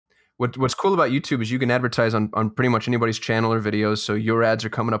What's cool about YouTube is you can advertise on pretty much anybody's channel or videos. So your ads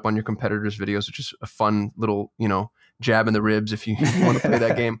are coming up on your competitors' videos, which is a fun little, jab in the ribs if you want to play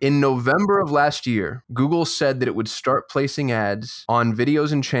that game. In November of last year, Google said that it would start placing ads on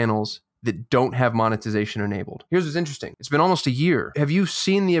videos and channels that don't have monetization enabled. Here's what's interesting. It's been almost a year. Have you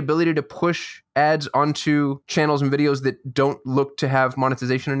seen the ability to push ads onto channels and videos that don't look to have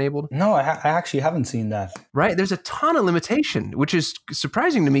monetization enabled? No, I actually haven't seen that. Right? There's a ton of limitation, which is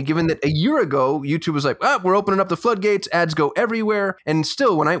surprising to me, given that a year ago, YouTube was like, we're opening up the floodgates, ads go everywhere. And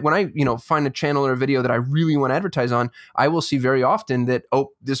still, when I find a channel or a video that I really want to advertise on, I will see very often that,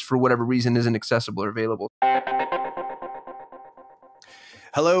 this for whatever reason isn't accessible or available.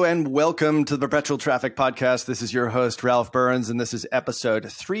 Hello and welcome to the Perpetual Traffic Podcast. This is your host, Ralph Burns, and this is episode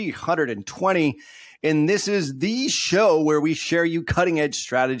 320. And this is the show where we share you cutting-edge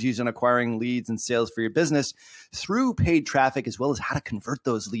strategies on acquiring leads and sales for your business through paid traffic, as well as how to convert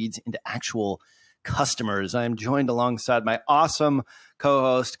those leads into actual customers. I am joined alongside my awesome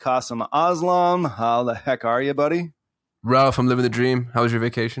co-host, Kasim Aslam. How the heck are you, buddy? Ralph, I'm living the dream. How was your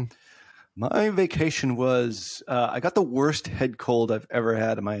vacation? My vacation was, I got the worst head cold I've ever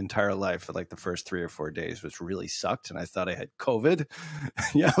had in my entire life for like the first 3 or 4 days, which really sucked. And I thought I had COVID.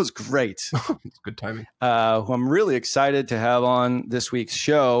 Yeah, it was great. It's good timing. Who I'm really excited to have on this week's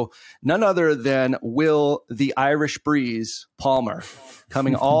show, none other than Will the Irish Breeze Palmer,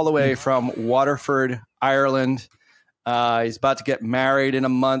 coming all the way from Waterford, Ireland. He's about to get married in a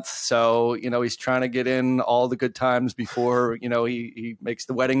month. So, he's trying to get in all the good times before, he makes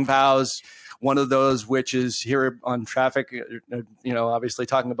the wedding vows. One of those, which is here on Traffic, obviously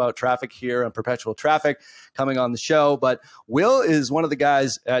talking about traffic here on Perpetual Traffic coming on the show. But Will is one of the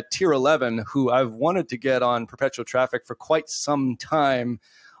guys at Tier 11 who I've wanted to get on Perpetual Traffic for quite some time,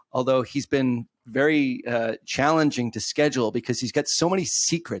 although he's been very challenging to schedule because he's got so many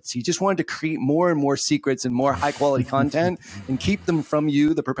secrets. He just wanted to create more and more secrets and more high quality content and keep them from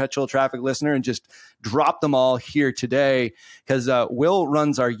you, the Perpetual Traffic listener, and just drop them all here today because Will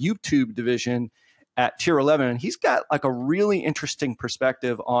runs our YouTube division at Tier 11. And he's got like a really interesting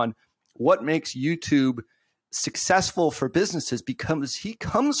perspective on what makes YouTube successful for businesses because he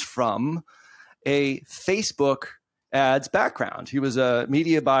comes from a Facebook ads background. He was a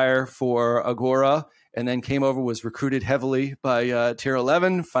media buyer for Agora and then came over, was recruited heavily by Tier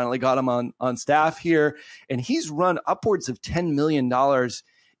 11, finally got him on staff here. And he's run upwards of $10 million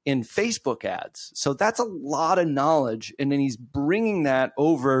in Facebook ads. So that's a lot of knowledge. And then he's bringing that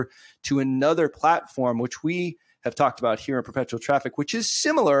over to another platform, which we have talked about here in Perpetual Traffic, which is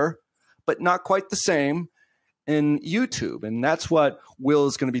similar, but not quite the same, in YouTube. And that's what Will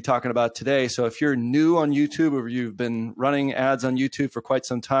is going to be talking about today. So if you're new on YouTube or you've been running ads on YouTube for quite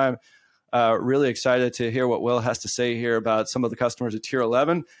some time, really excited to hear what Will has to say here about some of the customers at Tier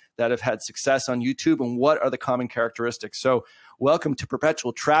 11 that have had success on YouTube and what are the common characteristics. So welcome to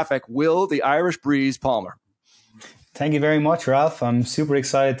Perpetual Traffic, Will the Irish Breeze Palmer. Thank you very much, Ralph. I'm super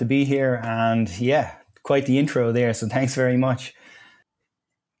excited to be here. And yeah, quite the intro there. So thanks very much.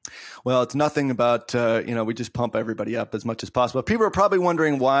 Well, it's nothing about, we just pump everybody up as much as possible. People are probably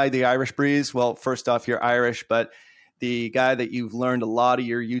wondering why the Irish Breeze. Well, first off, you're Irish, but the guy that you've learned a lot of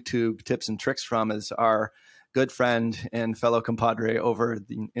your YouTube tips and tricks from is our good friend and fellow compadre over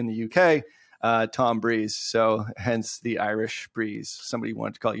in the UK, Tom Breeze. So hence the Irish Breeze. Somebody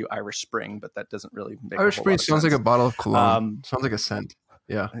wanted to call you Irish Spring, but that doesn't really make Irish Breeze sounds sense. like a bottle of cologne. Sounds like a scent.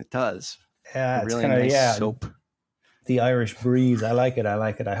 Yeah, it does. Yeah, really it's nice soap. The Irish Breeze. I like it. I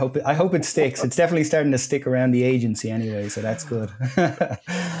hope it sticks. It's definitely starting to stick around the agency anyway, so that's good.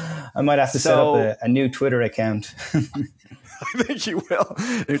 I might have to set up a new Twitter account. I think you will.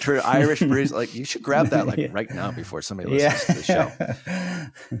 New Twitter, Irish Breeze. Like you should grab that right now before somebody listens to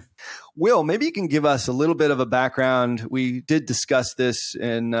the show. Will, maybe you can give us a little bit of a background. We did discuss this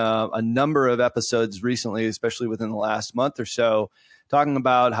in a number of episodes recently, especially within the last month or so, talking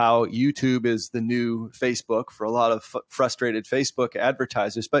about how YouTube is the new Facebook for a lot of frustrated Facebook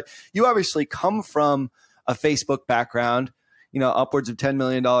advertisers. But you obviously come from a Facebook background, upwards of $10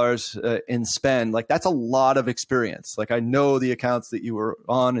 million in spend. Like that's a lot of experience. Like I know the accounts that you were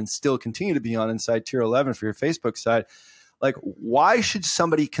on and still continue to be on inside Tier 11 for your Facebook side. Like why should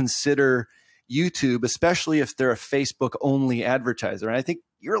somebody consider YouTube, especially if they're a Facebook only advertiser? And I think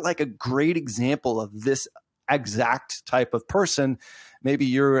you're like a great example of this exact type of person. Maybe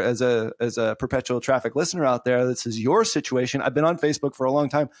you're as a Perpetual Traffic listener out there, this is your situation. I've been on Facebook for a long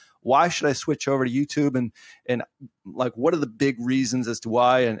time. Why should I switch over to YouTube? And like, what are the big reasons as to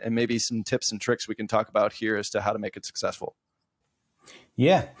why? And maybe some tips and tricks we can talk about here as to how to make it successful.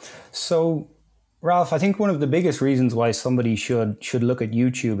 Yeah. So Ralph, I think one of the biggest reasons why somebody should look at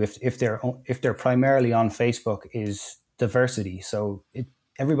YouTube if they're primarily on Facebook is diversity. So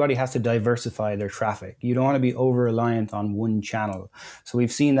everybody has to diversify their traffic. You don't want to be over reliant on one channel. So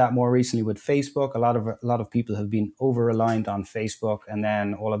we've seen that more recently with Facebook. A lot of people have been over reliant on Facebook, and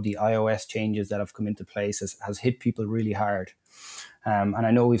then all of the iOS changes that have come into place has hit people really hard. And I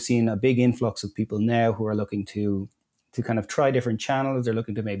know we've seen a big influx of people now who are looking to kind of try different channels. They're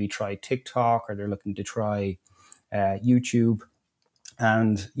looking to maybe try TikTok, or they're looking to try YouTube.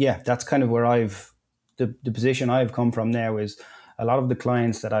 And yeah, that's kind of where the position I've come from now is a lot of the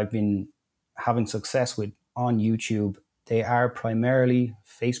clients that I've been having success with on YouTube, they are primarily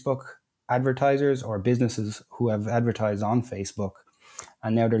Facebook advertisers or businesses who have advertised on Facebook.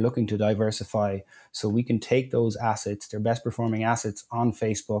 And now they're looking to diversify. So we can take those assets, their best performing assets on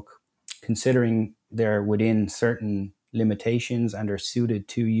Facebook, considering they're within certain limitations and are suited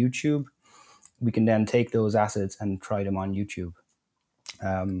to YouTube. We can then take those assets and try them on YouTube.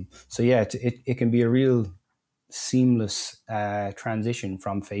 So yeah, it can be a real seamless transition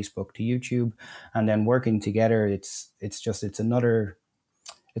from Facebook to YouTube, and then working together. It's another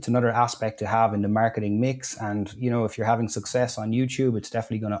aspect to have in the marketing mix. And you know, if you're having success on YouTube, it's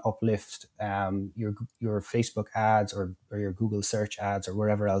definitely going to uplift your Facebook ads or your Google search ads or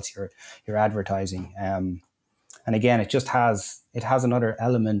wherever else you're advertising. And again, it has another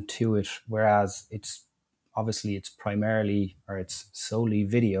element to it, whereas it's primarily, or it's solely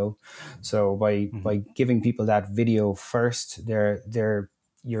video. So by giving people that video first, you're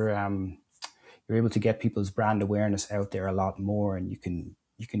able to get people's brand awareness out there a lot more, and you can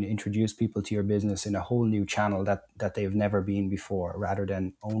introduce people to your business in a whole new channel that they've never been before, rather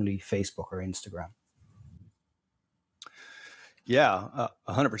than only Facebook or Instagram. Yeah,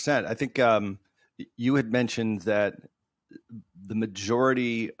 100%. I think you had mentioned that the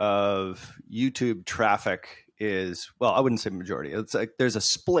majority of YouTube traffic is, well, I wouldn't say majority. It's like there's a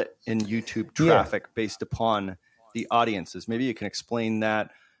split in YouTube traffic based upon the audiences. Maybe you can explain that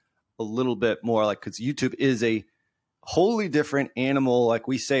a little bit more, like, because YouTube is a wholly different animal. Like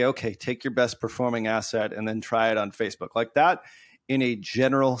we say, okay, take your best performing asset and then try it on Facebook. Like that, in a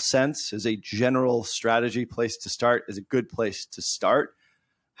general sense, is a general strategy place to start, is a good place to start.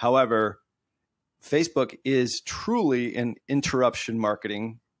 However, Facebook is truly an interruption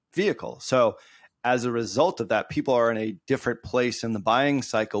marketing vehicle. So as a result of that, people are in a different place in the buying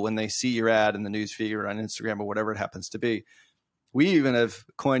cycle when they see your ad in the newsfeed or on Instagram or whatever it happens to be. We even have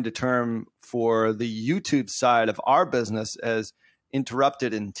coined a term for the YouTube side of our business as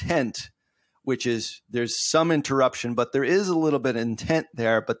interrupted intent, which is there's some interruption, but there is a little bit of intent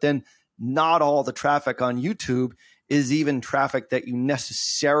there. But then not all the traffic on YouTube is even traffic that you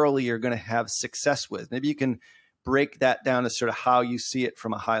necessarily are going to have success with. Maybe you can break that down as sort of how you see it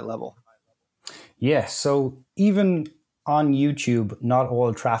from a high level. Yeah, so even on YouTube, not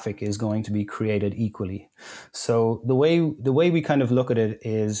all traffic is going to be created equally. So the way we kind of look at it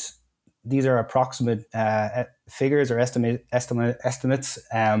is these are approximate figures or estimates.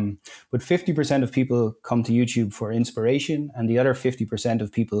 But 50% of people come to YouTube for inspiration, and the other 50%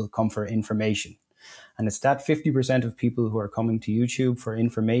 of people come for information. And it's that 50% of people who are coming to YouTube for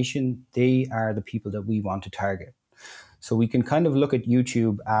information, they are the people that we want to target. So we can kind of look at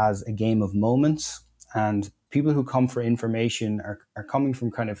YouTube as a game of moments, and people who come for information are coming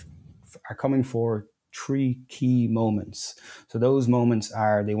for three key moments. So those moments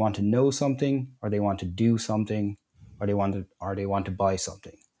are they want to know something, or they want to do something, or they want to buy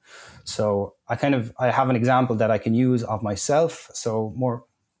something. So I have an example that I can use of myself. So more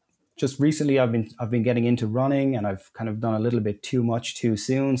just recently I've been getting into running, and I've kind of done a little bit too much too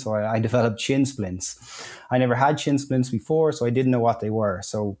soon. So I developed shin splints. I never had shin splints before, so I didn't know what they were.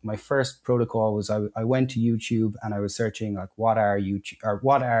 So my first protocol was I went to YouTube and I was searching like what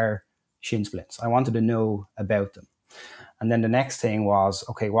are shin splints. I wanted to know about them. And then the next thing was,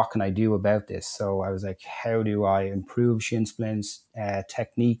 okay, what can I do about this? So I was like, how do I improve shin splints,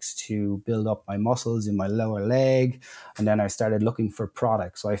 techniques to build up my muscles in my lower leg? And then I started looking for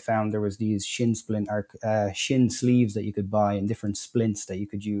products. So I found there was these shin sleeves that you could buy, and different splints that you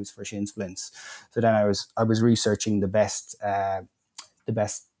could use for shin splints. So then I was researching the best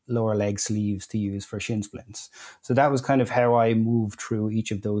lower leg sleeves to use for shin splints. So that was kind of how I moved through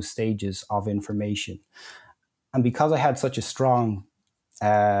each of those stages of information. And because I had such a strong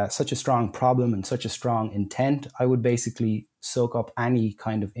problem and such a strong intent, I would basically soak up any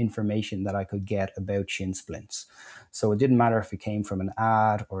kind of information that I could get about shin splints. So it didn't matter if it came from an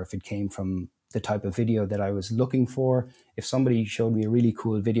ad or if it came from the type of video that I was looking for. If somebody showed me a really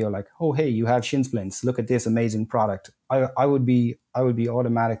cool video, like, oh, hey, you have shin splints, look at this amazing product, I would be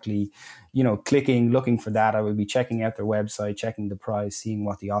automatically, you know, clicking, looking for that. I would be checking out their website, checking the price, seeing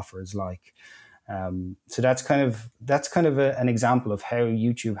what the offer is like. So that's kind of an example of how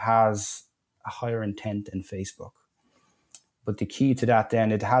YouTube has a higher intent than Facebook. But the key to that,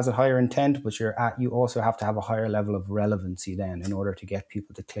 then, it has a higher intent, but you also have to have a higher level of relevancy then in order to get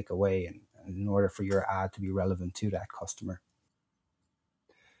people to click away and in order for your ad to be relevant to that customer.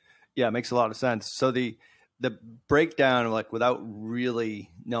 Yeah, it makes a lot of sense. So the breakdown, like without really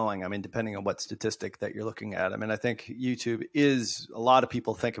knowing, I mean, depending on what statistic that you're looking at, I mean, I think YouTube is, a lot of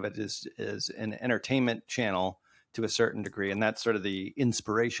people think of it as an entertainment channel to a certain degree. And that's sort of the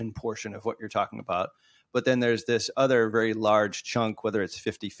inspiration portion of what you're talking about. But then there's this other very large chunk, whether it's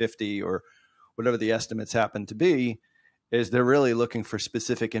 50-50 or whatever the estimates happen to be, is they're really looking for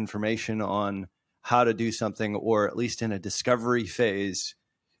specific information on how to do something, or at least in a discovery phase.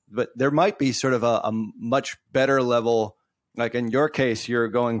 But there might be sort of a much better level, like in your case, you're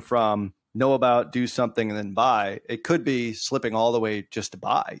going from know about, do something, and then buy. It could be slipping all the way just to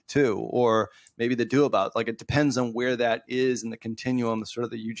buy too, or maybe the do about. Like, it depends on where that is in the continuum, sort of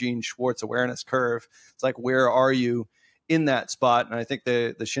the Eugene Schwartz awareness curve. It's like, where are you in that spot? And I think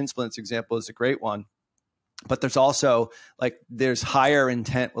the shin splints example is a great one. But there's also, like, there's higher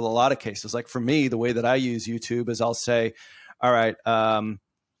intent with a lot of cases. Like for me, the way that I use YouTube is I'll say, all right,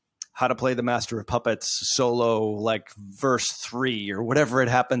 how to play the Master of Puppets solo, like verse 3 or whatever it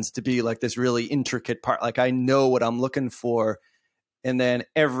happens to be, like this really intricate part. Like, I know what I'm looking for. And then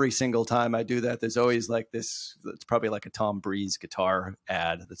every single time I do that, there's always like this, it's probably like a Tom Breeze guitar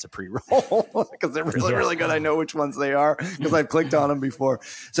ad that's a pre-roll because they're really, really good. I know which ones they are because I've clicked on them before.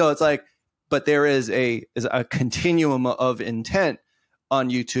 So it's like, but there is a continuum of intent on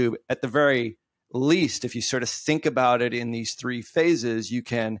YouTube. At the very least, if you sort of think about it in these 3 phases, you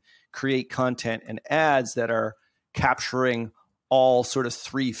can create content and ads that are capturing all sort of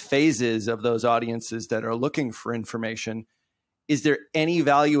 3 phases of those audiences that are looking for information. Is there any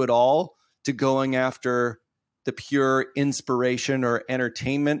value at all to going after the pure inspiration or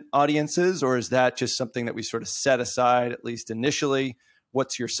entertainment audiences, or is that just something that we sort of set aside, at least initially?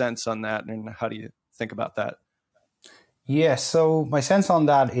 What's your sense on that, and how do you think about that? Yeah, so my sense on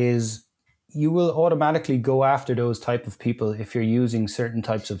that is you will automatically go after those type of people if you're using certain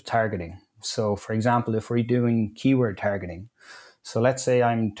types of targeting. So for example, if we're doing keyword targeting, so let's say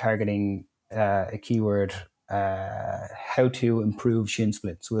I'm targeting a keyword, how to improve shin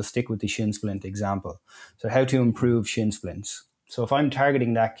splints. We'll stick with the shin splint example. So how to improve shin splints. So if I'm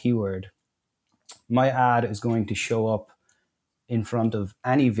targeting that keyword, my ad is going to show up in front of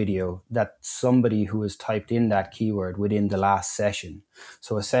any video that somebody who has typed in that keyword within the last session.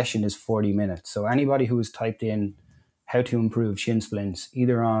 So a session is 40 minutes. So anybody who has typed in how to improve shin splints,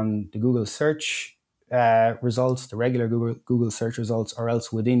 either on the Google search results, the regular Google search results, or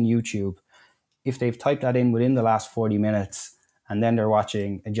else within YouTube, if they've typed that in within the last 40 minutes, and then they're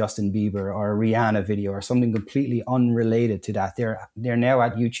watching a Justin Bieber or a Rihanna video or something completely unrelated to that, they're now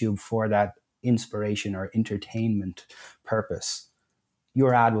at YouTube for that inspiration or entertainment purpose.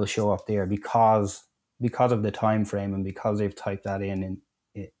 Your ad will show up there because of the time frame and because they've typed that in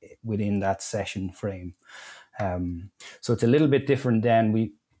within that session frame. So it's a little bit different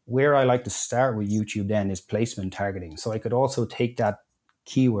than where I like to start with YouTube then is placement targeting. So I could also take that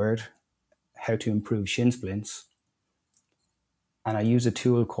keyword, how to improve shin splints, and I use a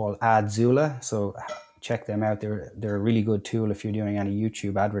tool called AdZula. So check them out. They're a really good tool if you're doing any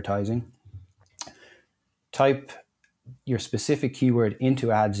YouTube advertising. Type your specific keyword into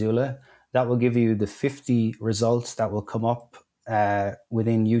AdZula. That will give you the 50 results that will come up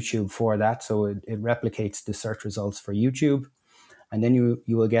within YouTube for that. So it replicates the search results for YouTube. And then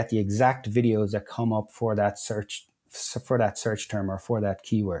you will get the exact videos that come up for that search term or for that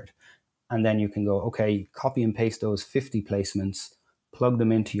keyword. And then you can go, okay, copy and paste those 50 placements, plug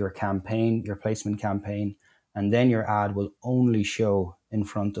them into your campaign, your placement campaign, and then your ad will only show in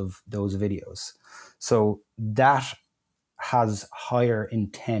front of those videos. So that has higher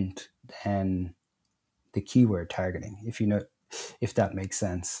intent than the keyword targeting, if that makes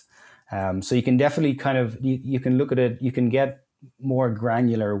sense. So you can definitely you can look at it, you can get more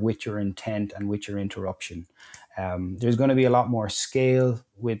granular with your intent and with your interruption. There's going to be a lot more scale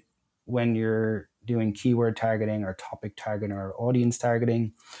when you're doing keyword targeting or topic targeting or audience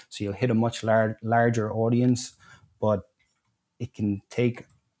targeting. So you'll hit a much larger audience, but it can take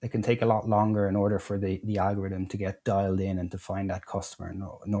a lot longer in order for the algorithm to get dialed in and to find that customer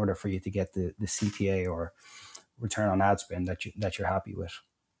in order for you to get the CPA or return on ad spend that you're happy with.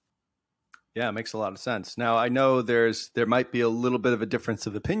 Yeah, it makes a lot of sense. Now, I know there might be a little bit of a difference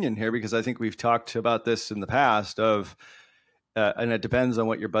of opinion here, because I think we've talked about this in the past and it depends on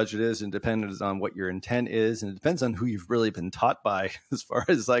what your budget is, and depends on what your intent is, and it depends on who you've really been taught by as far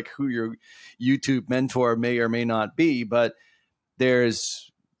as like who your YouTube mentor may or may not be. But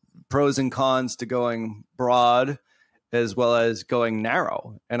there's pros and cons to going broad as well as going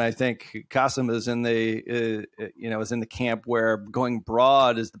narrow. And I think Kasim is in the is in the camp where going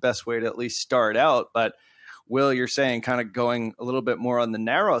broad is the best way to at least start out. But Will, you're saying kind of going a little bit more on the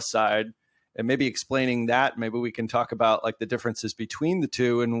narrow side, and maybe explaining that. Maybe we can talk about like the differences between the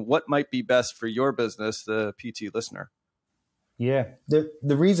two and what might be best for your business, the PT listener. Yeah, the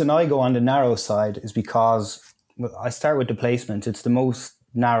reason I go on the narrow side is because I start with the placement. It's the most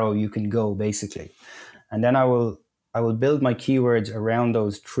narrow you can go, basically, and then I will build my keywords around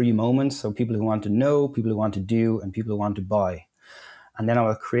those 3 moments. So people who want to know, people who want to do, and people who want to buy. And then I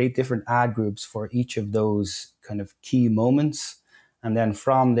will create different ad groups for each of those kind of key moments. And then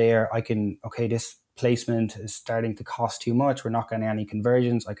from there, I can, okay, this placement is starting to cost too much. We're not getting any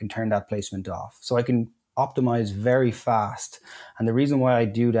conversions. I can turn that placement off. So I can optimize very fast. And the reason why I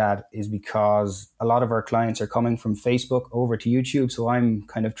do that is because a lot of our clients are coming from Facebook over to YouTube. So I'm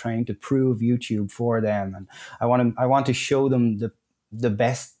kind of trying to prove YouTube for them. And I want to show them the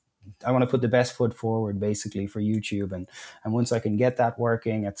best. I want to put the best foot forward, basically, for YouTube. And once I can get that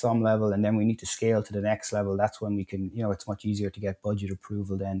working at some level, and then we need to scale to the next level, that's when we can, it's much easier to get budget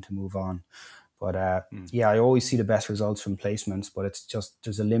approval then to move on. But yeah, I always see the best results from placements, but it's just,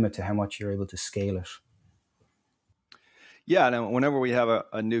 there's a limit to how much you're able to scale it. Yeah, now whenever we have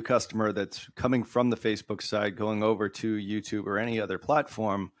a new customer that's coming from the Facebook side, going over to YouTube or any other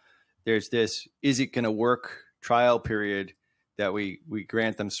platform, there's this, is it going to work trial period that we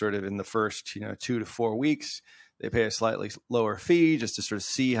grant them sort of in the first 2 to 4 weeks. They pay a slightly lower fee just to sort of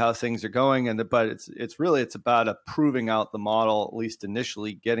see how things are going. But it's about proving out the model, at least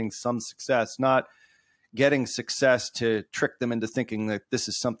initially, getting some success, not getting success to trick them into thinking that this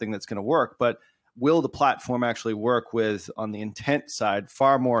is something that's going to work, but will the platform actually work with, on the intent side,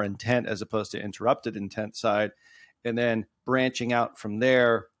 far more intent as opposed to interrupted intent side, and then branching out from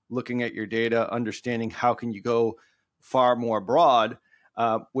there, looking at your data, understanding how can you go far more broad,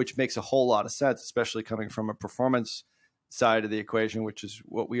 which makes a whole lot of sense, especially coming from a performance side of the equation, which is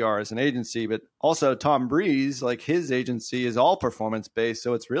what we are as an agency. But also Tom Breeze, like his agency is all performance based.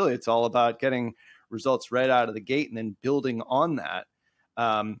 So it's all about getting results right out of the gate and then building on that.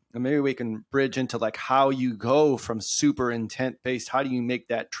 And maybe we can bridge into like how you go from super intent based. How do you make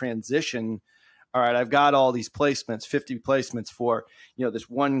that transition? All right, I've got all these placements, 50 placements for, this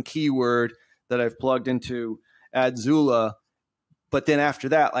one keyword that I've plugged into Adzula. But then after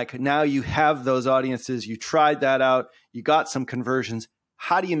that, like now you have those audiences, you tried that out, you got some conversions.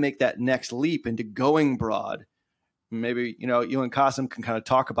 How do you make that next leap into going broad? Maybe, you and Kasim can kind of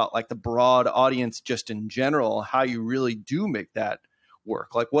talk about like the broad audience just in general, how you really do make that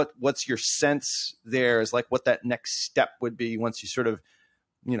work. Like what's your sense there is like what that next step would be once you sort of,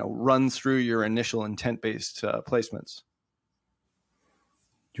 run through your initial intent-based placements.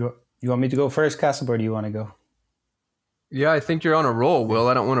 You want me to go first, Kasim, or do you want to go? Yeah, I think you're on a roll, Will.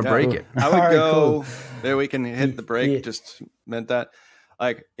 I don't want to break it. I would go, there we can hit the break. Yeah. Just meant that.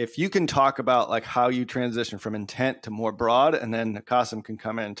 Like, if you can talk about like how you transition from intent to more broad, and then Kasim can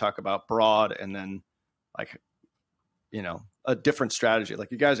come in and talk about broad, and then like, a different strategy.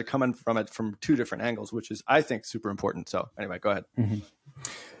 Like you guys are coming from it from two different angles, which is, I think, super important. So anyway, go ahead. Mm-hmm.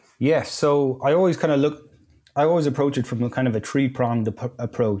 Yeah. So I always approach it from a kind of a 3-pronged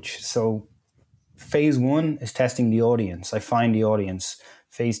approach. So phase 1 is testing the audience. I find the audience.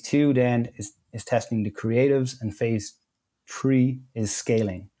 Phase 2 then is testing the creatives, and phase 3 is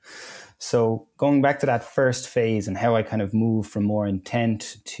scaling. So going back to that first phase and how I kind of move from more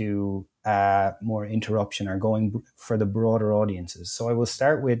intent to more interruption, or going for the broader audiences. So I will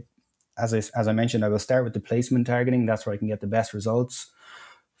start with, as I mentioned, I will start with the placement targeting. That's where I can get the best results.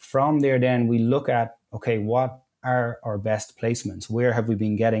 From there, then we look at, okay, what are our best placements? Where have we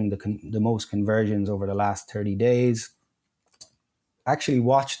been getting the most conversions over the last 30 days? Actually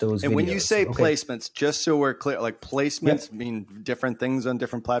watch those videos. And when you say placements, just so we're clear, like placements mean different things on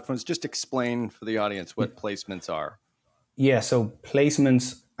different platforms. Just explain for the audience what placements are. Yeah, so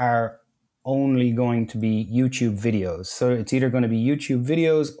placements are only going to be YouTube videos. So it's either going to be YouTube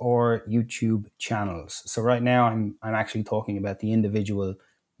videos or YouTube channels. So right now I'm actually talking about the individual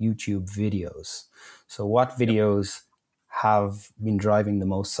YouTube videos. So what videos have been driving the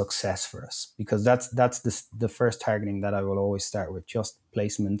most success for us, because that's the first targeting that I will always start with, just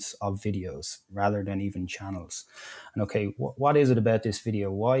placements of videos rather than even channels. And okay, what is it about this video?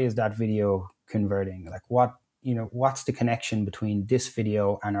 Why is that video converting? Like what's the connection between this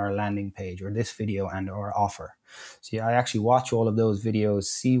video and our landing page, or this video and our offer? So I actually watch all of those videos,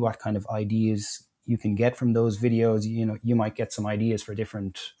 see what kind of ideas you can get from those videos. You might get some ideas for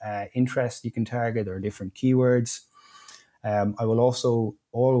different interests you can target, or different keywords. I will also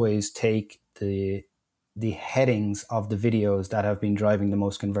always take the headings of the videos that have been driving the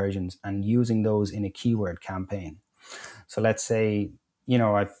most conversions and using those in a keyword campaign. So let's say,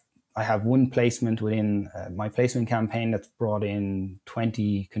 I have one placement within my placement campaign that's brought in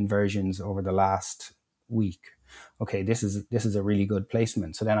 20 conversions over the last week. Okay, this is a really good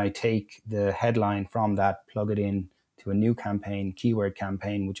placement. So then I take the headline from that, plug it in to a new campaign, keyword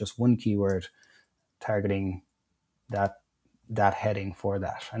campaign, with just one keyword, targeting that heading for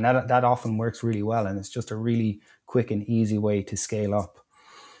that. And that often works really well. And it's just a really quick and easy way to scale up.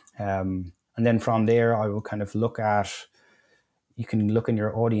 And then from there, I will kind of you can look in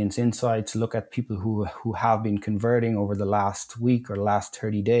your audience insights, look at people who have been converting over the last week or the last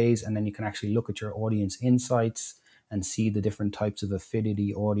 30 days. And then you can actually look at your audience insights and see the different types of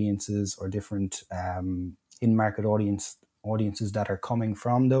affinity audiences, or different in-market audiences that are coming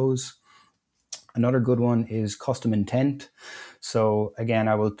from those. Another good one is custom intent. So again,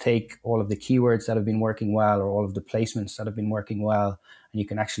 I will take all of the keywords that have been working well, or all of the placements that have been working well, and you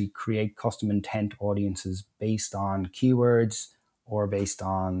can actually create custom intent audiences based on keywords or based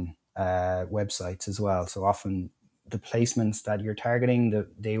on websites as well. So often the placements that you're targeting,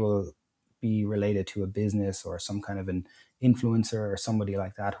 they will be related to a business or some kind of an influencer or somebody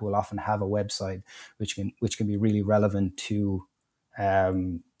like that, who will often have a website which can be really relevant to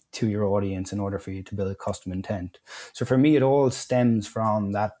your audience in order for you to build a custom intent. So for me, it all stems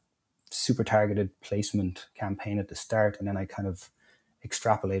from that super targeted placement campaign at the start, and then I kind of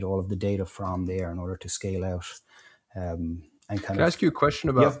extrapolate all of the data from there in order to scale out. Can I ask you a question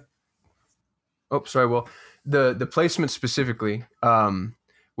about? Yeah. Oh, sorry. Well, the placement specifically.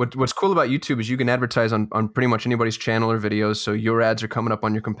 What's cool about YouTube is you can advertise on pretty much anybody's channel or videos. So your ads are coming up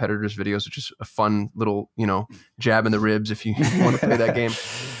on your competitors' videos, which is a fun little, jab in the ribs if you want to play that game.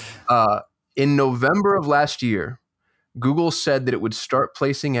 In November of last year, Google said that it would start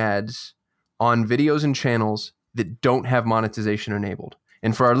placing ads on videos and channels that don't have monetization enabled.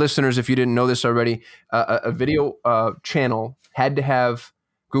 And for our listeners, if you didn't know this already, a video channel had to have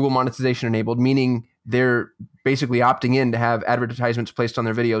Google monetization enabled, meaning they're basically opting in to have advertisements placed on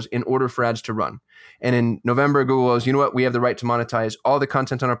their videos in order for ads to run. And in November, Google goes, you know what? We have the right to monetize all the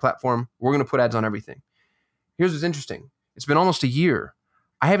content on our platform. We're going to put ads on everything. Here's what's interesting. It's been almost a year.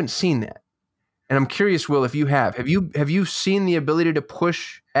 I haven't seen that. And I'm curious, Will, if you have you seen the ability to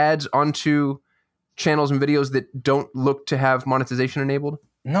push ads onto channels and videos that don't look to have monetization enabled?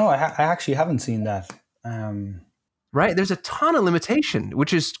 No, I actually haven't seen that. Right? There's a ton of limitation,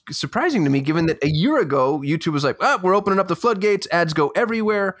 which is surprising to me, given that a year ago, YouTube was like, we're opening up the floodgates, ads go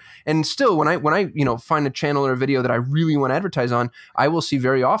everywhere. And still, when I find a channel or a video that I really want to advertise on, I will see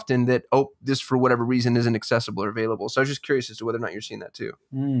very often that, this for whatever reason isn't accessible or available. So I was just curious as to whether or not you're seeing that too.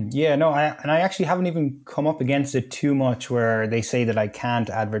 Yeah, no, I actually haven't even come up against it too much, where they say that I can't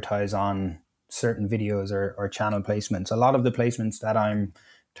advertise on certain videos or channel placements. A lot of the placements that I'm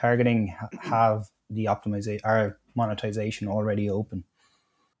targeting have the monetization already open.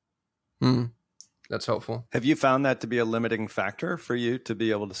 That's helpful. Have you found that to be a limiting factor for you to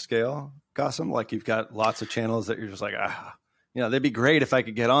be able to scale, Kasim? Like, you've got lots of channels that you're just like, they'd be great if I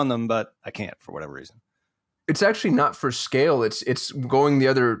could get on them, but I can't for whatever reason. It's actually not for scale. It's going the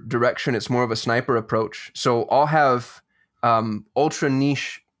other direction. It's more of a sniper approach. So I'll have ultra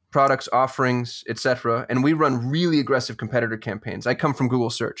niche products, offerings, etc. And we run really aggressive competitor campaigns. I come from Google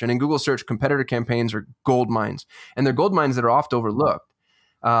search, and in Google search, competitor campaigns are gold mines, and they're gold mines that are oft overlooked.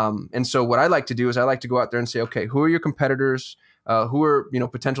 And so what I like to do is I like to go out there and say, okay, who are your competitors? Who are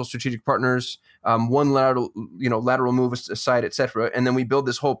potential strategic partners? One lateral move aside, etc. And then we build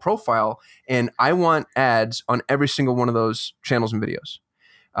this whole profile, and I want ads on every single one of those channels and videos,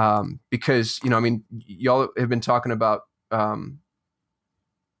 because y'all have been talking about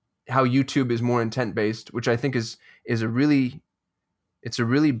how YouTube is more intent based, which I think is a really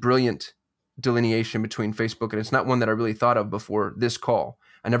brilliant delineation between Facebook, and it's not one that I really thought of before this call.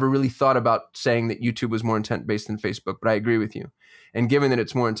 I never really thought about saying that YouTube was more intent based than Facebook, but I agree with you. And given that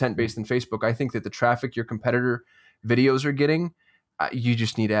it's more intent based than Facebook, I think that the traffic your competitor videos are getting, you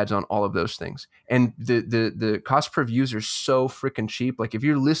just need ads on all of those things. And the cost per views are so freaking cheap. Like if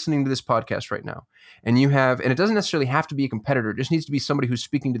you're listening to this podcast right now and you have, and it doesn't necessarily have to be a competitor, it just needs to be somebody who's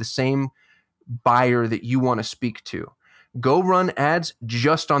speaking to the same buyer that you want to speak to. Go run ads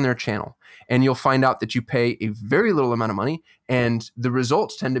just on their channel and you'll find out that you pay a very little amount of money and the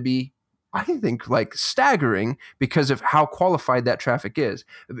results tend to be, I think, like staggering because of how qualified that traffic is.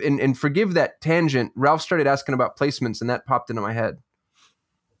 And forgive that tangent. Ralph started asking about placements and that popped into my head.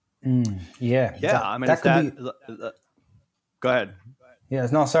 Yeah. I mean, that could be, go ahead. Yeah,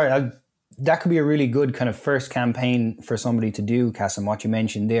 no, sorry. That could be a really good kind of first campaign for somebody to do, Kasim, what you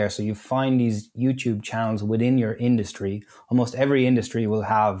mentioned there. So you find these YouTube channels within your industry. Almost every industry will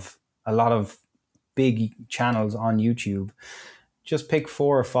have a lot of big channels on YouTube. Just pick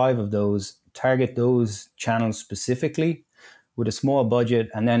 4 or 5 of those, target those channels specifically with a small budget.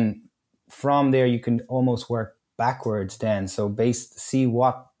 And then from there, you can almost work backwards then. So see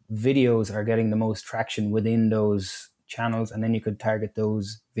what videos are getting the most traction within those channels, and then you could target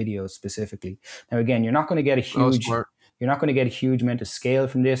those videos specifically. Now, again, you're not going to get a huge amount of scale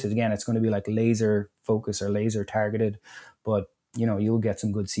from this. Again, it's going to be like laser focus or laser targeted, but you know, you'll get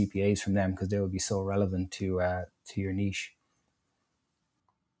some good CPAs from them because they will be so relevant to your niche.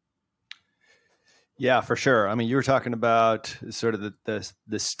 Yeah, for sure. I mean, you were talking about sort of the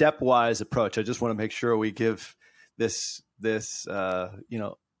stepwise approach. I just want to make sure we give this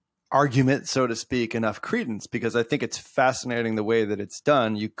argument, so to speak, enough credence, because I think it's fascinating the way that it's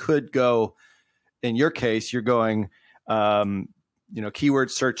done. You could go, in your case, you're going,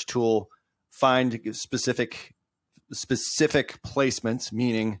 keyword search tool, find specific placements,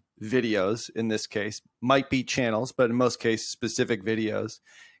 meaning videos in this case, might be channels, but in most cases, specific videos,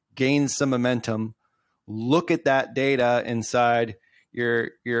 gain some momentum, look at that data inside your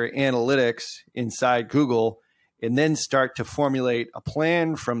analytics inside Google, and then start to formulate a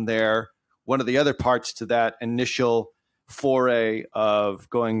plan from there. One of the other parts to that initial foray of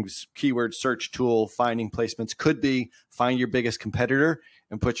going keyword search tool, finding placements could be find your biggest competitor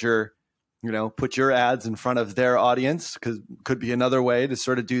and put your ads in front of their audience, because could be another way to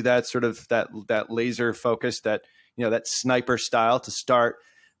sort of do that, sort of that laser focus, that sniper style to start.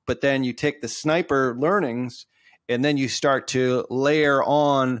 But then you take the sniper learnings and then you start to layer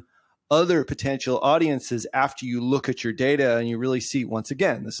on other potential audiences after you look at your data and you really see, once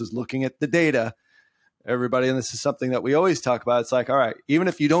again, this is looking at the data, everybody. And this is something that we always talk about. It's like, all right, even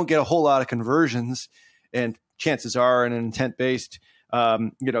if you don't get a whole lot of conversions, and chances are in an intent-based,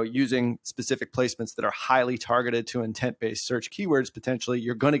 using specific placements that are highly targeted to intent-based search keywords, potentially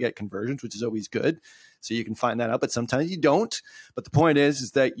you're going to get conversions, which is always good. So you can find that out, but sometimes you don't. But the point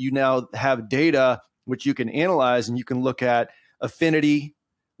is that you now have data which you can analyze, and you can look at affinity,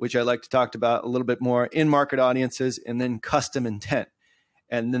 which I like to talk about a little bit more, in-market audiences, and then custom intent.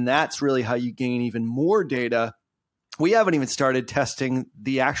 And then that's really how you gain even more data. We haven't even started testing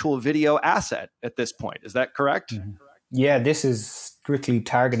the actual video asset at this point. Is that correct? Mm-hmm. Yeah, this is strictly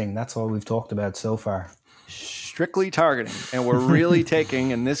targeting. That's all we've talked about so far. Strictly targeting. And we're really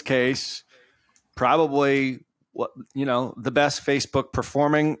taking, in this case, probably the best Facebook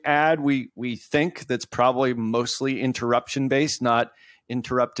performing ad we think, that's probably mostly interruption based, not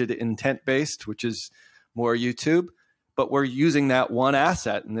interrupted intent based, which is more YouTube. But we're using that one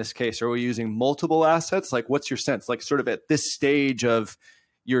asset in this case. Are we using multiple assets? Like, what's your sense? Like, sort of at this stage of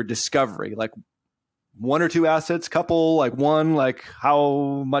your discovery, like 1 or 2 assets, couple, like one, like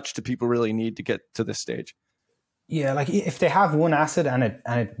how much do people really need to get to this stage? Yeah, like if they have one asset and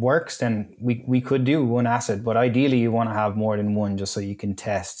it works, then we could do one asset, but ideally you want to have more than one just so you can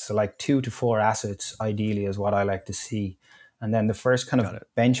test. So like 2 to 4 assets ideally is what I like to see. And then the first kind of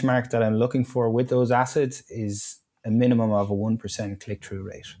benchmark that I'm looking for with those assets is a minimum of a 1% click-through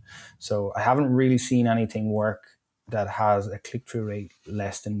rate. So I haven't really seen anything work that has a click-through rate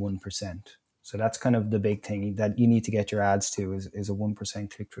less than 1%. So that's kind of the big thing that you need to get your ads to is a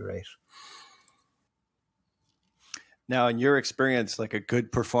 1% click-through rate. Now, in your experience, like a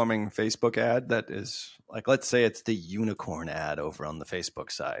good performing Facebook ad that is, like, let's say it's the unicorn ad over on the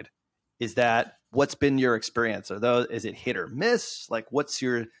Facebook side. What's been your experience? Is it hit or miss? Like,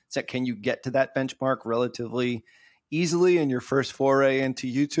 can you get to that benchmark relatively easily in your first foray into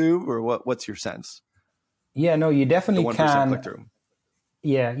YouTube, or what's your sense? Yeah, no, you definitely the 1% can. click-through.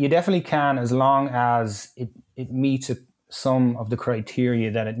 Yeah, you definitely can, as long as it meets some of the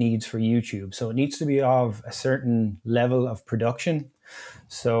criteria that it needs for YouTube. So it needs to be of a certain level of production.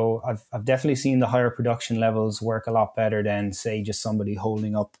 So I've definitely seen the higher production levels work a lot better than, say, just somebody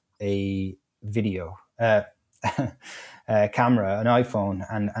holding up a video, camera, an iPhone,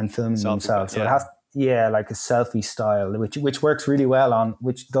 and filming themselves. So yeah, like a selfie style, which works really well on,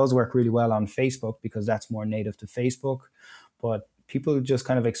 which does work really well on Facebook because that's more native to Facebook. But people just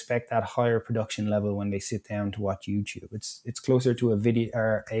kind of expect that higher production level when they sit down to watch YouTube. It's closer to a video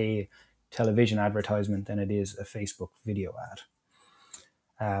or a television advertisement than it is a Facebook video ad.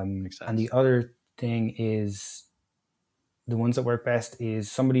 And the other thing is, the ones that work best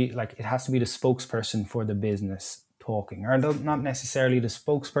is somebody, like, it has to be the spokesperson for the business talking, or not necessarily the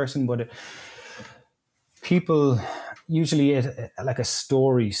spokesperson, but people usually like a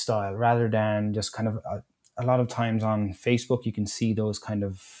story style rather than just kind of a lot of times on Facebook you can see those kind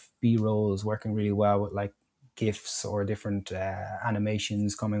of B-rolls working really well with like GIFs or different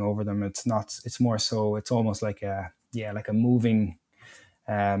animations coming over them. It's more so, it's almost like a moving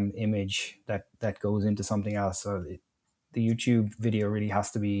image that goes into something else. So the YouTube video really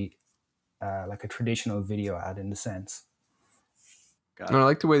has to be like a traditional video ad in the sense. And I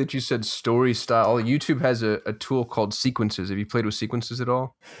like the way that you said story style. YouTube has a tool called sequences. Have you played with sequences at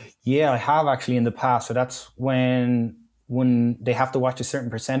all? Yeah, I have actually in the past. So that's when they have to watch a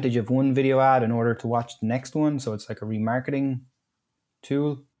certain percentage of one video ad in order to watch the next one. So it's like a remarketing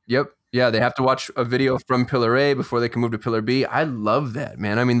tool. Yep. Yeah, they have to watch a video from pillar A before they can move to pillar B. I love that,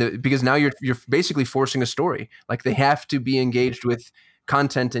 man. I mean, because now you're basically forcing a story. Like, they have to be engaged with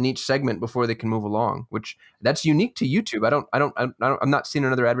content in each segment before they can move along, which that's unique to YouTube. I'm not seeing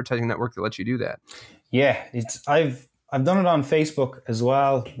another advertising network that lets you do that. Yeah, I've done it on Facebook as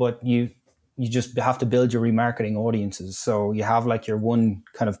well, but you just have to build your remarketing audiences. So you have like your one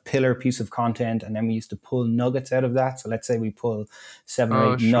kind of pillar piece of content, and then we used to pull nuggets out of that. So let's say we pull 7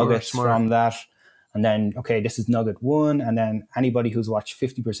 or 8 nuggets from that, and then, okay, this is nugget 1, and then anybody who's watched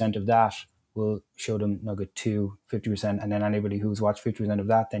 50% of that, we'll show them nugget 2, 50%, and then anybody who's watched 50% of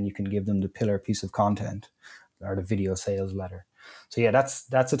that, then you can give them the pillar piece of content or the video sales letter. So yeah, that's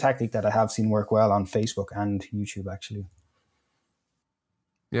a tactic that I have seen work well on Facebook and YouTube actually.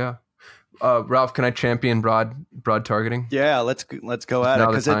 Yeah. Ralph, can I champion broad targeting? Yeah, let's go at it,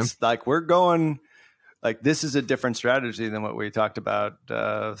 because it's like we're going, like, this is a different strategy than what we talked about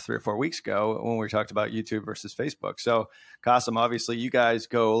 3 or 4 weeks ago when we talked about YouTube versus Facebook. So, Kasim, obviously you guys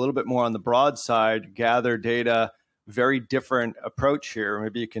go a little bit more on the broad side, gather data, very different approach here.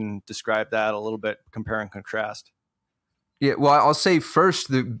 Maybe you can describe that a little bit, compare and contrast. Yeah, well, I'll say first,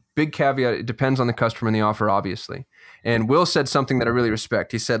 the big caveat, it depends on the customer and the offer, obviously. And Will said something that I really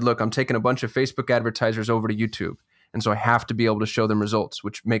respect. He said, look, I'm taking a bunch of Facebook advertisers over to YouTube, and so I have to be able to show them results,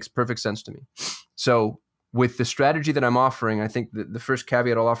 which makes perfect sense to me. So with the strategy that I'm offering, I think the first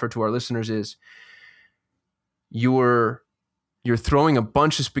caveat I'll offer to our listeners is you're throwing a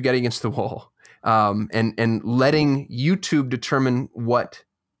bunch of spaghetti against the wall, and letting YouTube determine what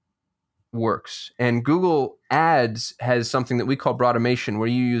works. And Google Ads has something that we call broadimation, where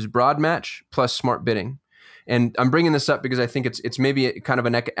you use broad match plus smart bidding. And I'm bringing this up because I think it's maybe a kind of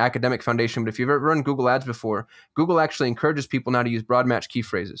an academic foundation, but if you've ever run Google Ads before, Google actually encourages people now to use broad match key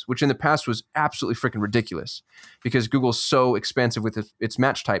phrases, which in the past was absolutely freaking ridiculous because Google's so expansive with its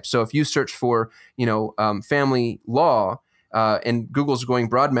match types. So if you search for, family law, and Google's going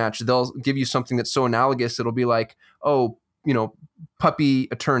broad match, they'll give you something that's so analogous, it'll be like, puppy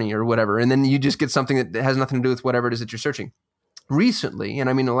attorney or whatever. And then you just get something that has nothing to do with whatever it is that you're searching. Recently, and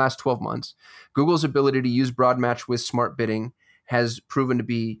I mean the last 12 months, Google's ability to use broad match with smart bidding has proven to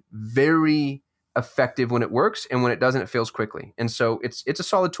be very effective when it works, and when it doesn't, it fails quickly. And so it's a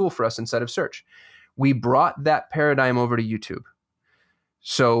solid tool for us inside of search. We brought that paradigm over to YouTube.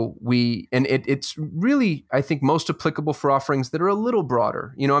 So it's really, I think, most applicable for offerings that are a little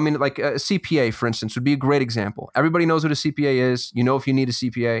broader. Like a CPA, for instance, would be a great example. Everybody knows what a CPA is. If you need a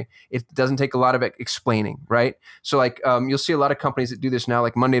CPA, it doesn't take a lot of explaining, right? So you'll see a lot of companies that do this now,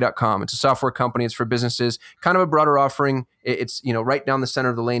 like Monday.com. It's a software company. It's for businesses, kind of a broader offering. It's, right down the center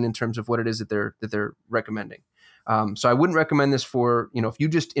of the lane in terms of what it is that they're recommending. So I wouldn't recommend this for, if you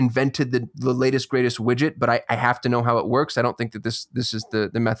just invented the latest, greatest widget, but I have to know how it works. I don't think that this is the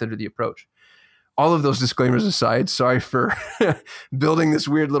method or the approach. All of those disclaimers aside, sorry for building this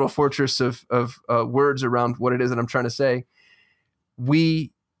weird little fortress of words around what it is that I'm trying to say.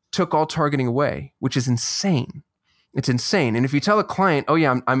 We took all targeting away, which is insane. It's insane. And if you tell a client, oh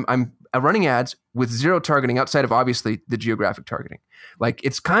yeah, I'm running ads with zero targeting outside of obviously the geographic targeting,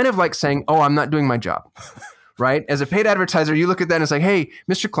 it's kind of like saying, oh, I'm not doing my job. Right? As a paid advertiser, you look at that and it's like, hey,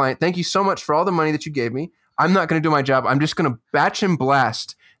 Mr. Client, thank you so much for all the money that you gave me. I'm not going to do my job. I'm just going to batch and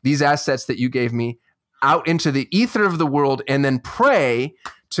blast these assets that you gave me out into the ether of the world and then pray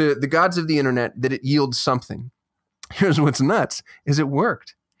to the gods of the internet that it yields something. Here's what's nuts is it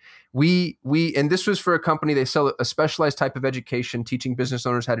worked. And this was for a company, they sell a specialized type of education, teaching business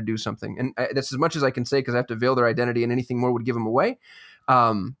owners how to do something. And that's as much as I can say, because I have to veil their identity, and anything more would give them away.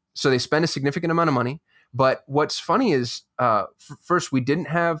 So they spend a significant amount of money. But what's funny is, first, we didn't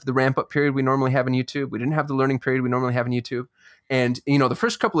have the ramp up period we normally have in YouTube. We didn't have the learning period we normally have in YouTube. And, the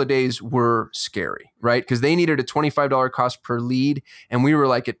first couple of days were scary, right? Because they needed a $25 cost per lead, and we were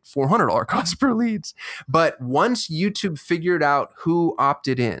like at $400 cost per leads. But once YouTube figured out who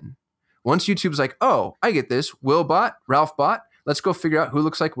opted in, once YouTube's like, oh, I get this, Will bot, Ralph bot, let's go figure out who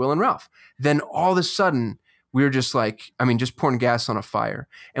looks like Will and Ralph. Then all of a sudden, we were just like, just pouring gas on a fire.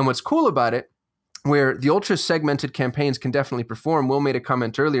 And what's cool about it, where the ultra segmented campaigns can definitely perform, Will made a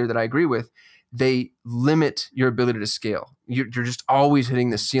comment earlier that I agree with, they limit your ability to scale. You're just always hitting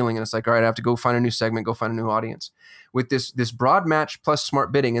the ceiling, and it's like, all right, I have to go find a new segment, go find a new audience. With this broad match plus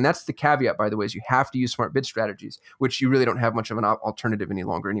smart bidding, and that's the caveat, by the way, is you have to use smart bid strategies, which you really don't have much of an alternative any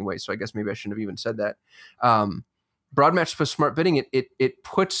longer anyway. So I guess maybe I shouldn't have even said that. Broad match plus smart bidding, it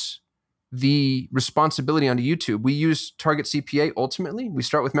puts the responsibility onto YouTube. We use target CPA ultimately. We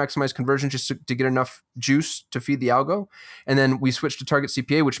start with maximize conversion just to get enough juice to feed the algo. And then we switch to target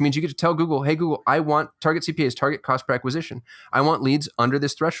CPA, which means you get to tell Google, hey, Google, I want target CPA is target cost per acquisition. I want leads under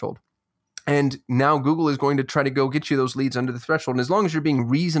this threshold. And now Google is going to try to go get you those leads under the threshold. And as long as you're being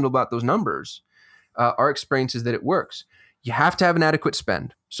reasonable about those numbers, our experience is that it works. You have to have an adequate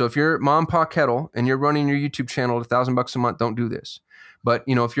spend. So if you're mom and pa kettle and you're running your YouTube channel at $1,000 a month, don't do this. But,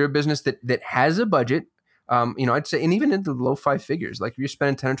 if you're a business that has a budget, I'd say, and even into the low 5 figures, like if you're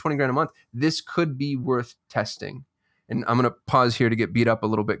spending 10 or 20 grand a month, this could be worth testing. And I'm going to pause here to get beat up a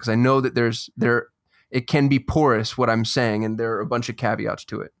little bit, because I know that it can be porous what I'm saying, and there are a bunch of caveats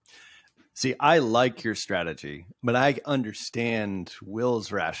to it. See, I like your strategy, but I understand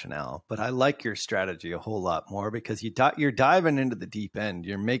Will's rationale, but I like your strategy a whole lot more, because you're diving into the deep end.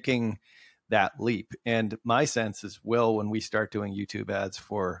 You're making that leap. And my sense is, Will, when we start doing YouTube ads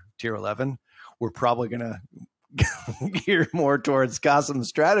for tier 11, we're probably going to gear more towards Kasim's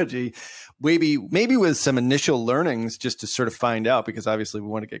strategy, maybe with some initial learnings, just to sort of find out, because obviously we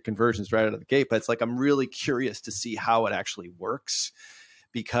want to get conversions right out of the gate. But it's like, I'm really curious to see how it actually works,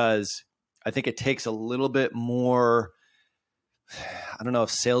 because I think it takes a little bit more, I don't know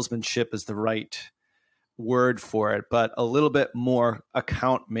if salesmanship is the right word for it, but a little bit more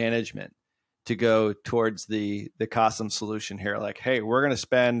account management to go towards the Kasim solution here. Like, hey, we're going to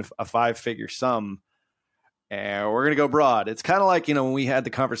spend a 5-figure sum and we're going to go broad. It's kind of like, when we had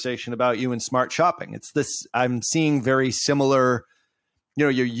the conversation about you and smart shopping, it's this, I'm seeing very similar, you're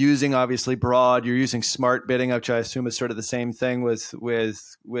using obviously broad, you're using smart bidding, which I assume is sort of the same thing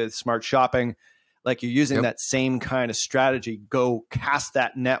with smart shopping. Like, you're using that same kind of strategy, go cast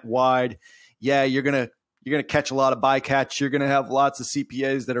that net wide. Yeah. You're going to catch a lot of bycatch. You're going to have lots of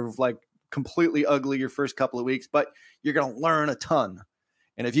CPAs that are like completely ugly your first couple of weeks, but you're going to learn a ton.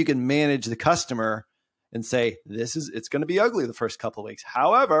 And if you can manage the customer and say, it's going to be ugly the first couple of weeks,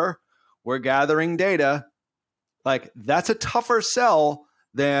 however, we're gathering data, like, that's a tougher sell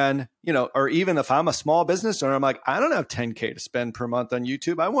than, or even if I'm a small business owner, I'm like, I don't have 10K to spend per month on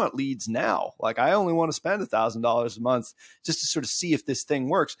YouTube. I want leads now. Like, I only want to spend $1,000 a month just to sort of see if this thing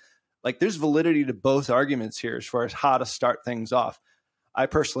works. Like, there's validity to both arguments here as far as how to start things off. I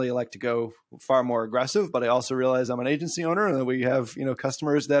personally like to go far more aggressive, but I also realize I'm an agency owner, and we have,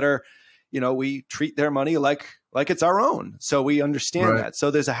 customers that are, we treat their money like it's our own. So we understand that. So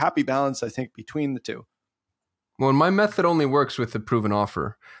there's a happy balance, I think, between the two. Well, and my method only works with the proven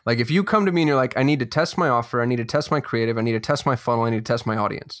offer. Like, if you come to me and you're like, I need to test my offer, I need to test my creative, I need to test my funnel, I need to test my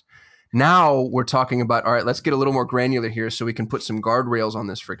audience. Now we're talking about, all right, let's get a little more granular here so we can put some guardrails on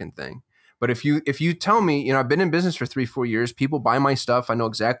this freaking thing. But if you tell me, I've been in business for 3-4 years, people buy my stuff, I know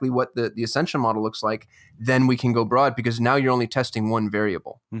exactly what the ascension model looks like, then we can go broad, because now you're only testing one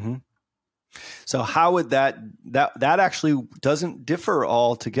variable. Mm-hmm. So how would that actually doesn't differ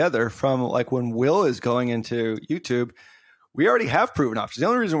altogether from, like, when Will is going into YouTube, we already have proven offers. The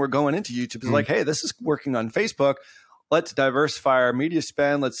only reason we're going into YouTube is like, hey, this is working on Facebook. Let's diversify our media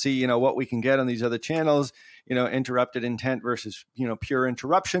spend. Let's see, what we can get on these other channels, interrupted intent versus, pure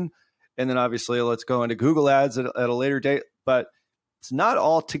interruption. And then obviously let's go into Google ads at a later date, but it's not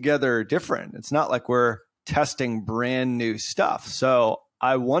altogether different. It's not like we're testing brand new stuff. So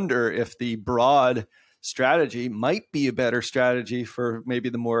I wonder if the broad strategy might be a better strategy for maybe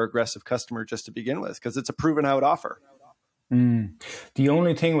the more aggressive customer just to begin with, because it's a proven out offer. The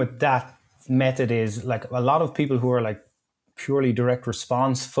only thing with that method is, like, a lot of people who are like purely direct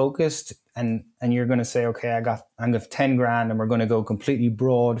response focused, and you're going to say, okay, I got 10 grand and we're going to go completely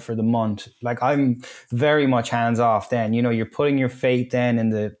broad for the month. Like, I'm very much hands off then. You're putting your faith then in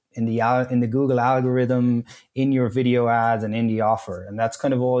in the Google algorithm, in your video ads, and in the offer. And that's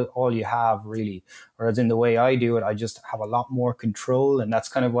kind of all you have, really. Whereas in the way I do it, I just have a lot more control. And that's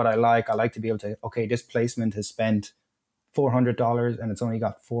kind of what I like. I like to be able to, okay, this placement has spent $400 and it's only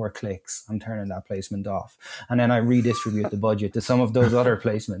got 4 clicks. I'm turning that placement off. And then I redistribute the budget to some of those other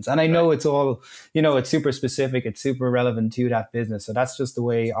placements. And I know it's all, you know, it's super specific. It's super relevant to that business. So that's just the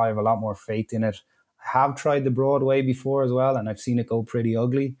way I have a lot more faith in it. I have tried the broad way before as well, and I've seen it go pretty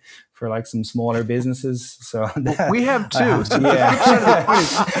ugly for like some smaller businesses. So we have too. So yeah.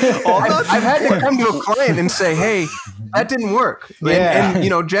 I've had to come to a client and say, "Hey, that didn't work." Yeah. And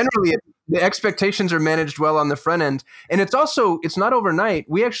you know, generally the expectations are managed well on the front end, and it's not overnight.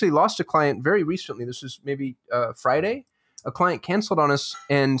 We actually lost a client very recently. This was maybe Friday. A client canceled on us,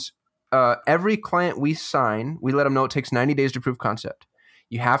 and every client we sign, we let them know it takes 90 days to prove concept.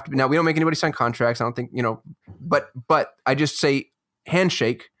 You have to. Now, we don't make anybody sign contracts. I don't think, you know, but I just say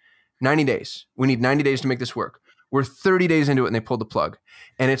handshake, 90 days. We need 90 days to make this work. We're 30 days into it and they pulled the plug.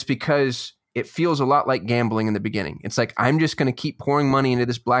 And it's because it feels a lot like gambling in the beginning. It's like, I'm just going to keep pouring money into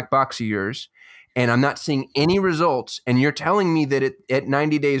this black box of yours and I'm not seeing any results. And you're telling me that at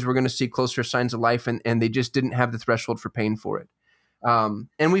 90 days, we're going to see closer signs of life, and they just didn't have the threshold for paying for it.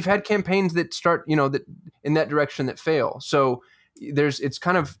 And we've had campaigns that start, you know, that in that direction that fail. So it's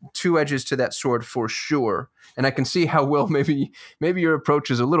kind of two edges to that sword for sure. And I can see how, Will, maybe your approach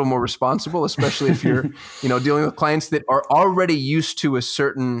is a little more responsible, especially if you're, you know, dealing with clients that are already used to a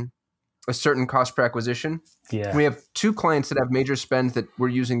certain cost per acquisition. Yeah. We have 2 clients that have major spends that we're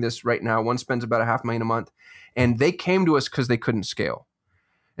using this right now. One spends about $500,000 a month, and they came to us because they couldn't scale.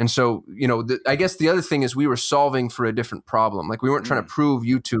 And so, you know, I guess the other thing is we were solving for a different problem. Like, we weren't trying to prove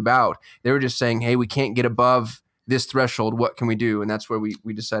YouTube out. They were just saying, hey, we can't get above this threshold. What can we do? And that's where we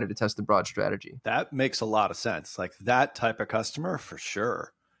decided to test the broad strategy. That makes a lot of sense. Like, that type of customer, for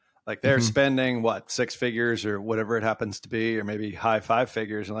sure. Like, they're spending what, 6 figures or whatever it happens to be, or maybe high 5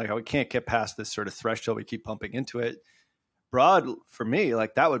 figures. And like, oh, we can't get past this sort of threshold. We keep pumping into it. Broad, for me,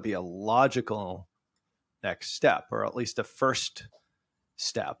 like, that would be a logical next step, or at least a first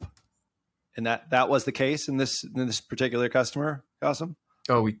step. And that was the case in this particular customer, Kasim?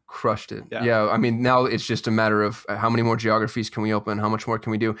 Oh, we crushed it. Yeah. I mean, now it's just a matter of how many more geographies can we open? How much more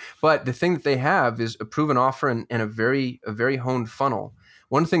can we do? But the thing that they have is a proven offer and a very honed funnel.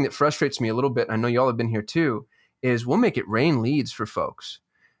 One thing that frustrates me a little bit, and I know y'all have been here too, is we'll make it rain leads for folks.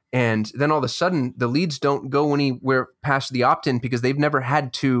 And then all of a sudden the leads don't go anywhere past the opt-in because they've never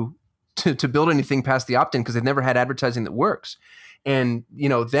had to build anything past the opt-in because they've never had advertising that works. And, you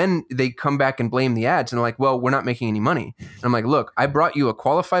know, then they come back and blame the ads and they're like, well, we're not making any money. And I'm like, look, I brought you a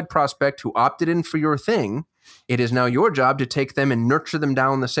qualified prospect who opted in for your thing. It is now your job to take them and nurture them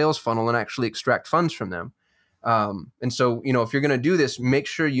down the sales funnel and actually extract funds from them. And so, you know, if you're going to do this, make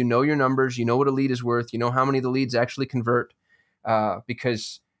sure you know your numbers, you know what a lead is worth, you know how many of the leads actually convert,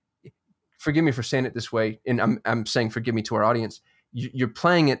 because forgive me for saying it this way. And I'm saying, forgive me to our audience. You're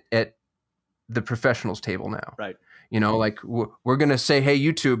playing it at the professionals table now. Right. You know, like we're going to say, hey,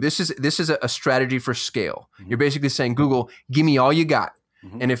 YouTube, this is a strategy for scale. You're basically saying, Google, give me all you got.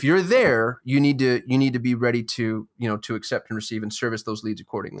 And if you're there, you need to be ready to, you know, to accept and receive and service those leads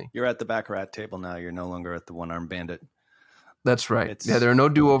accordingly. You're at the Baccarat table now. You're no longer at the one-arm bandit. That's right. There are no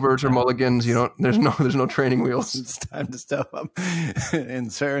do-overs or mulligans. There's no training wheels. It's time to step up and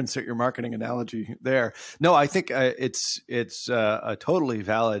insert your marketing analogy there. No, I think it's a totally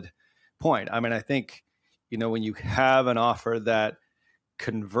valid point. I mean, I think, you know, when you have an offer that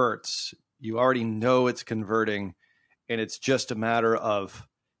converts, you already know it's converting, and it's just a matter of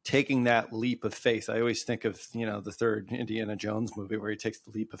taking that leap of faith. I always think of, you know, the third Indiana Jones movie where he takes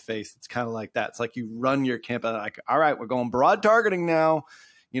the leap of faith. It's kind of like that. It's like you run your campaign like, all right, we're going broad targeting now.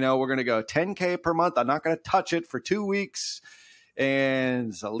 You know, we're going to go 10K per month. I'm not going to touch it for 2 weeks.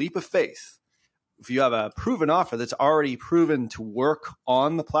 And it's a leap of faith. If you have a proven offer that's already proven to work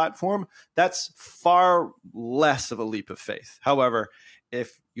on the platform, that's far less of a leap of faith. However,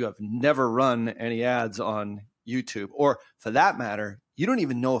 if you have never run any ads on YouTube, or for that matter, you don't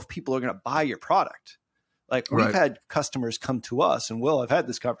even know if people are going to buy your product. Like, we've had customers come to us, and Will, I've had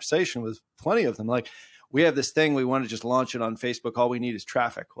this conversation with plenty of them. Like, we have this thing, we want to just launch it on Facebook. All we need is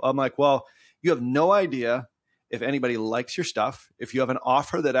traffic. I'm like, well, you have no idea if anybody likes your stuff, if you have an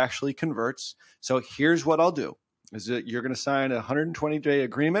offer that actually converts. So here's what I'll do is that you're going to sign a 120-day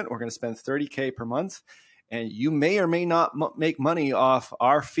agreement. We're going to spend $30K per month. And you may or may not make money off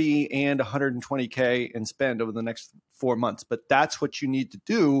our fee and 120K in spend over the next 4 months. But that's what you need to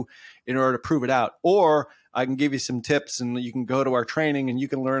do in order to prove it out. Or I can give you some tips and you can go to our training and you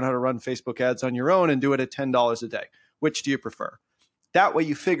can learn how to run Facebook ads on your own and do it at $10 a day. Which do you prefer? That way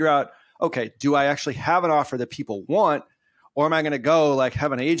you figure out, okay, do I actually have an offer that people want? Or am I going to go like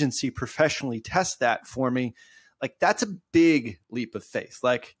have an agency professionally test that for me? Like that's a big leap of faith.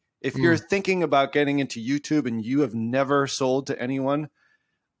 Like if you're thinking about getting into YouTube and you have never sold to anyone,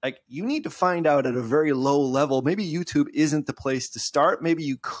 like you need to find out at a very low level. Maybe YouTube isn't the place to start. Maybe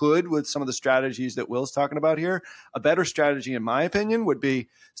you could with some of the strategies that Will's talking about here. A better strategy, in my opinion, would be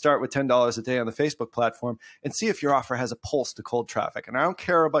start with $10 a day on the Facebook platform and see if your offer has a pulse to cold traffic. And I don't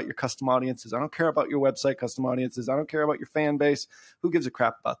care about your custom audiences. I don't care about your website custom audiences. I don't care about your fan base. Who gives a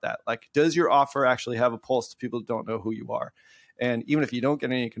crap about that? Like, does your offer actually have a pulse to people who don't know who you are? And even if you don't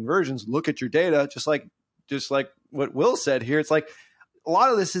get any conversions, look at your data, just like what Will said here. It's like, a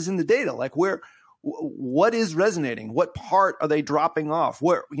lot of this is in the data, like what is resonating? What part are they dropping off?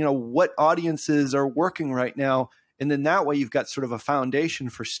 What audiences are working right now? And then that way you've got sort of a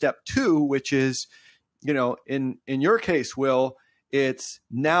foundation for step 2, which is, in your case, Will, it's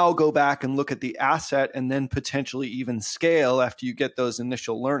now go back and look at the asset and then potentially even scale after you get those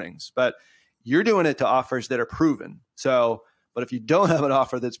initial learnings. But you're doing it to offers that are proven. So, but if you don't have an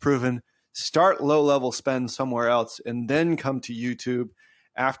offer that's proven, start low-level spend somewhere else and then come to YouTube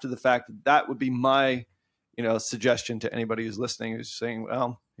after the fact. That would be my, suggestion to anybody who's listening, who's saying,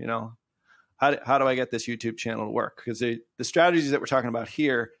 well, how do I get this YouTube channel to work? Because the strategies that we're talking about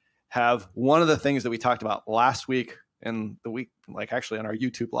here have one of the things that we talked about last week and the week, like actually on our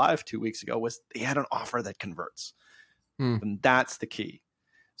YouTube live 2 weeks ago, was they had an offer that converts. And that's the key.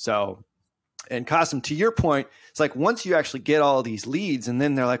 So, and Kasim, to your point, it's like once you actually get all these leads and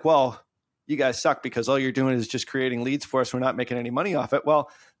then they're like, well, you guys suck because all you're doing is just creating leads for us. We're not making any money off it. Well,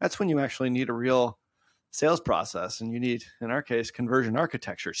 that's when you actually need a real sales process. And you need, in our case, conversion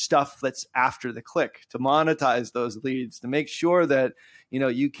architecture, stuff that's after the click to monetize those leads, to make sure that,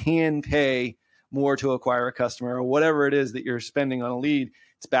 you can pay more to acquire a customer or whatever it is that you're spending on a lead.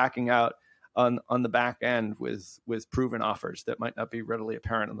 It's backing out on the back end with proven offers that might not be readily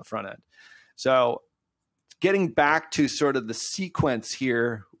apparent on the front end. So getting back to sort of the sequence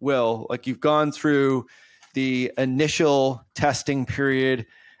here, Will, like you've gone through the initial testing period,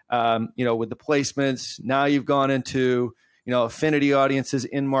 with the placements. Now you've gone into, affinity audiences,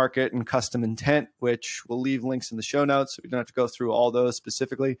 in market, and custom intent, which we'll leave links in the show notes, so we don't have to go through all those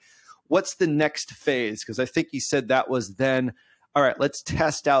specifically. What's the next phase? Because I think you said that was then, all right, let's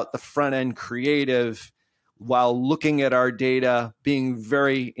test out the front end creative while looking at our data, being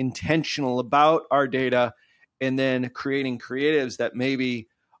very intentional about our data, and then creating creatives that maybe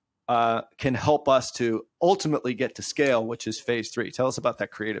can help us to ultimately get to scale, which is phase 3. Tell us about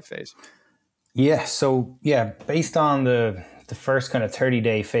that creative phase. Yeah. So based on the first kind of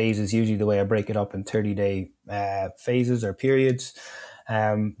 30-day phase is usually the way I break it up in 30-day phases or periods.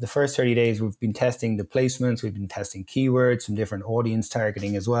 The first 30 days, we've been testing the placements, we've been testing keywords, some different audience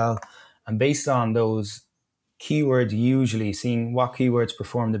targeting as well. And based on those keywords, usually seeing what keywords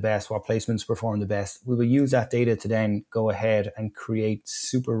perform the best, what placements perform the best, we will use that data to then go ahead and create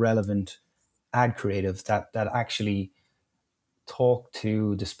super relevant ad creatives that actually talk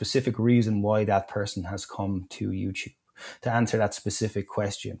to the specific reason why that person has come to YouTube, to answer that specific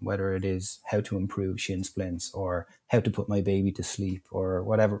question, whether it is how to improve shin splints or how to put my baby to sleep or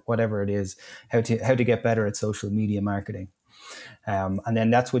whatever it is, how to get better at social media marketing. And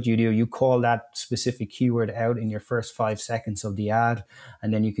then that's what you do. You call that specific keyword out in your first 5 seconds of the ad,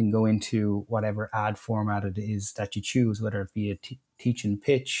 and then you can go into whatever ad format it is that you choose, whether it be a teach and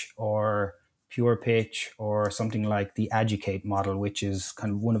pitch or pure pitch or something like the educate model, which is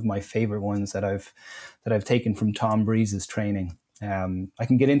kind of one of my favorite ones that I've taken from Tom Breeze's training. I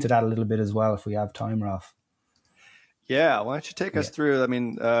can get into that a little bit as well if we have time, Ralph. Yeah, why don't you take us through? I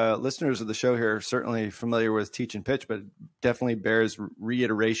mean, listeners of the show here are certainly familiar with teach and pitch, but it definitely bears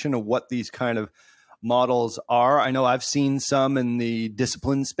reiteration of what these kind of models are. I know I've seen some in the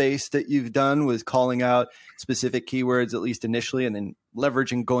discipline space that you've done with calling out specific keywords, at least initially, and then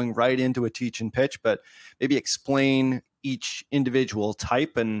leveraging going right into a teach and pitch, but maybe explain each individual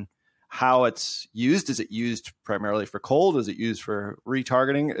type and how it's used. Is it used primarily for cold? Is it used for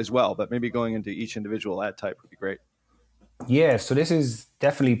retargeting as well? But maybe going into each individual ad type would be great. Yeah, so this is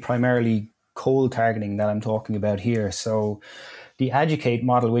definitely primarily cold targeting that I'm talking about here. So the educate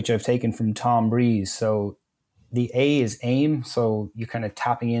model, which I've taken from Tom Breeze. So the A is aim. So you're kind of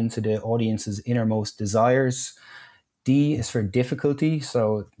tapping into the audience's innermost desires. D is for difficulty.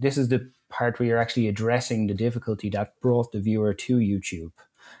 So this is the part where you're actually addressing the difficulty that brought the viewer to YouTube.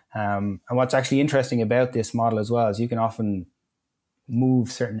 And what's actually interesting about this model as well is you can often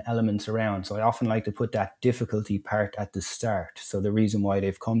move certain elements around. So I often like to put that difficulty part at the start. So the reason why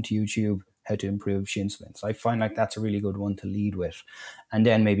they've come to YouTube how to improve shin splints. I find like that's a really good one to lead with, and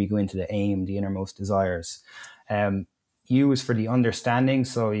then maybe go into the aim, the innermost desires. U is for the understanding,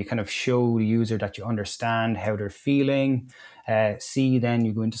 so you kind of show the user that you understand how they're feeling. C, then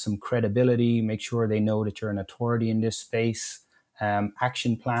you go into some credibility, make sure they know that you're an authority in this space.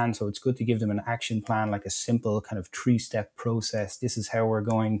 Action plan, so it's good to give them an action plan, like a simple kind of 3-step process. This is how we're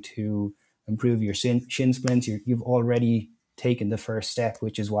going to improve your shin splints. You've already taken the first step,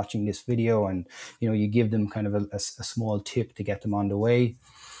 which is watching this video, and you give them kind of a small tip to get them on the way.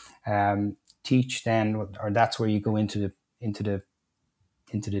 Teach then, or that's where you go into the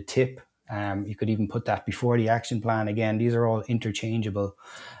tip. You could even put that before the action plan. Again, these are all interchangeable.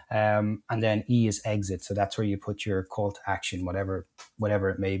 And then E is exit. So that's where you put your call to action, whatever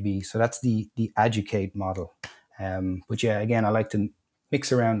it may be. So that's the educate model. But yeah, again, I like to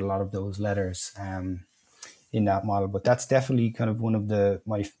mix around a lot of those letters in that model. But that's definitely kind of one of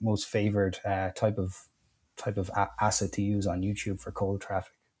my most favored type of asset to use on YouTube for cold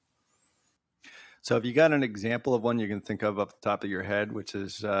traffic. So have you got an example of one you can think of off the top of your head, which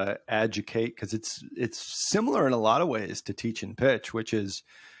is educate? Because it's similar in a lot of ways to teach and pitch, which is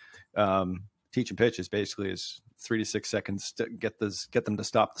teach and pitch is basically 3 to 6 seconds to get them to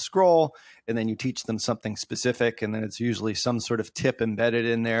stop the scroll, and then you teach them something specific, and then it's usually some sort of tip embedded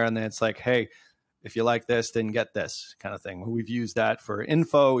in there, and then it's like, hey, if you like this, then get this kind of thing. We've used that for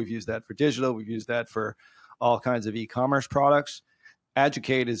info, we've used that for digital, we've used that for all kinds of e-commerce products.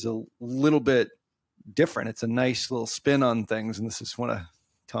 Educate is a little bit different. It's a nice little spin on things, and this is one of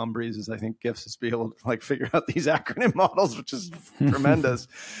Tom Breeze's, I think, gifts, is be able to like figure out these acronym models, which is tremendous.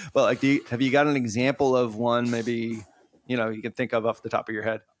 But like, have you got an example of one maybe you can think of off the top of your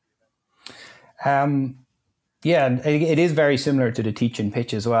head? Yeah, it is very similar to the teach and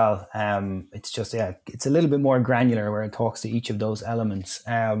pitch as well. It's just it's a little bit more granular where it talks to each of those elements.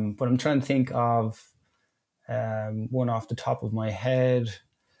 But I'm trying to think of one off the top of my head.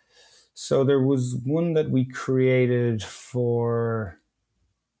 So there was one that we created for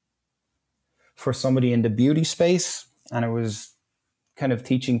somebody in the beauty space, and it was kind of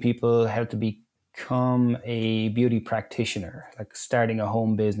teaching people how to become a beauty practitioner, like starting a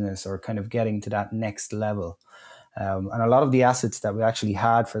home business or kind of getting to that next level. And a lot of the assets that we actually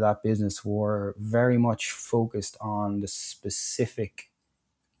had for that business were very much focused on the specific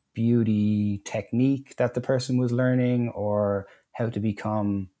beauty technique that the person was learning, or how to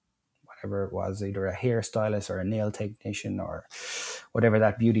become whatever it was, either a hairstylist or a nail technician or whatever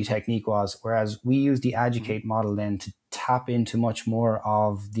that beauty technique was. Whereas we used the educate model then to tap into much more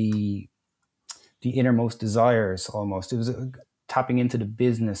of the innermost desires almost. It was tapping into the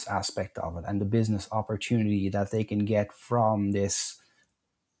business aspect of it and the business opportunity that they can get from this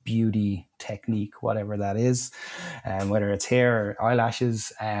beauty technique, whatever that is, whether it's hair or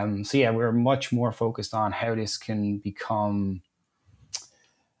eyelashes. So yeah, we're much more focused on how this can become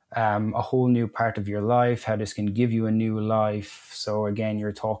a whole new part of your life, how this can give you a new life. So again,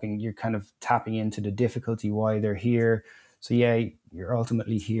 you're kind of tapping into the difficulty, why they're here. So yeah, you're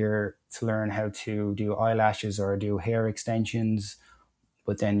ultimately here to learn how to do eyelashes or do hair extensions,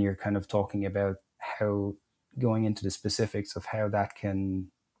 but then you're kind of talking about how, going into the specifics of how that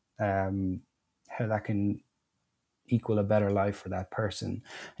can equal a better life for that person.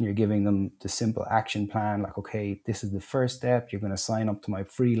 And you're giving them the simple action plan, like, okay, this is the first step. You're going to sign up to my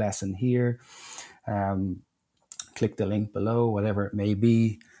free lesson here. Click the link below, whatever it may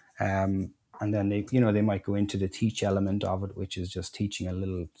be. And then they might go into the teach element of it, which is just teaching a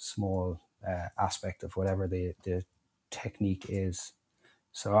little small aspect of whatever the technique is.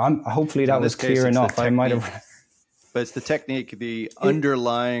 So hopefully that was clear enough. I might have. But it's the technique, the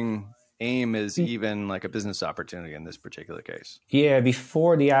underlying aim is even like a business opportunity in this particular case. Yeah,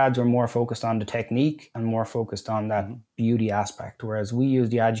 before the ads were more focused on the technique and more focused on that beauty aspect, whereas we use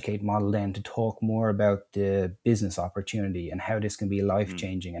the educate model then to talk more about the business opportunity and how this can be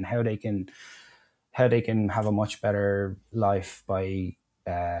life-changing and how they can have a much better life by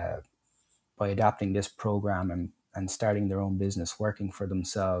adapting this program and starting their own business, working for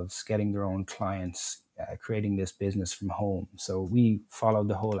themselves, getting their own clients, creating this business from home. So we followed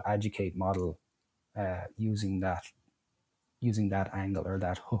the whole educate model using that angle or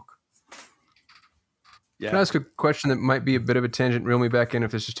that hook. Yeah. Can I ask a question that might be a bit of a tangent? Reel me back in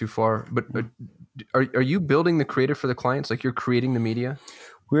if this is too far. But are you building the creative for the clients? Like, you're creating the media?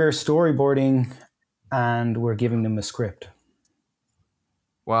 We're storyboarding and we're giving them a script.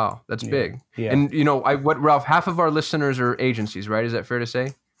 Wow, that's big. Yeah. And Ralph, half of our listeners are agencies, right? Is that fair to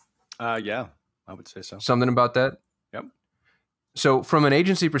say? Yeah, I would say so. Something about that? Yep. So from an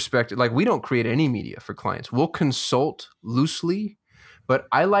agency perspective, like, we don't create any media for clients. We'll consult loosely, But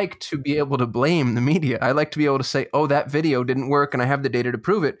I like to be able to blame the media. I like to be able to say, oh, that video didn't work and I have the data to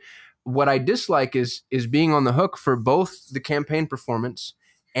prove it. What I dislike is being on the hook for both the campaign performance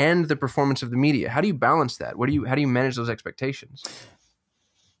and the performance of the media. How do you balance that? How do you manage those expectations?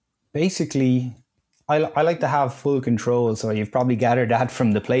 Basically, I like to have full control. So you've probably gathered that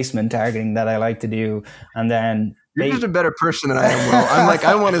from the placement targeting that I like to do. And then you're just a better person than I am, Will. I'm like,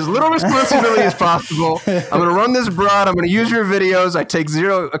 I want as little responsibility as possible. I'm going to run this broad. I'm going to use your videos. I take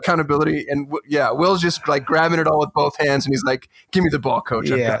zero accountability. And yeah, Will's just like grabbing it all with both hands. And he's like, give me the ball,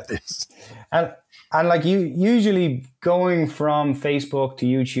 coach. I've got this. And like you usually going from Facebook to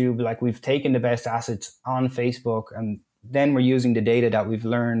YouTube, like we've taken the best assets on Facebook and then we're using the data that we've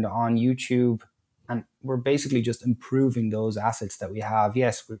learned on YouTube. And we're basically just improving those assets that we have.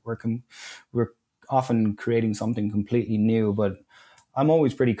 Yes, we're often creating something completely new, but I'm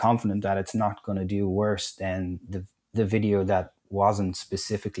always pretty confident that it's not going to do worse than the video that wasn't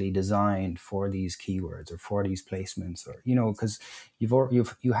specifically designed for these keywords or for these placements, or because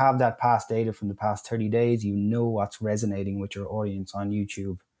you have that past data from the past 30 days. You know what's resonating with your audience on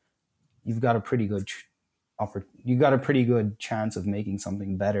YouTube. You've got a pretty good chance of making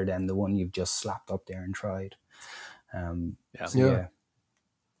something better than the one you've just slapped up there and tried. Yeah.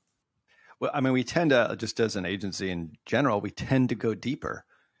 Well, I mean, we tend to, just as an agency in general, we tend to go deeper.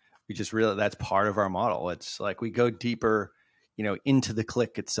 We just realize that's part of our model. It's like we go deeper, into the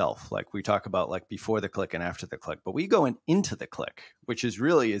click itself. Like we talk about like before the click and after the click, but we go into the click, which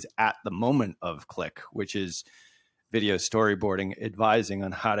is at the moment of click, which is video storyboarding, advising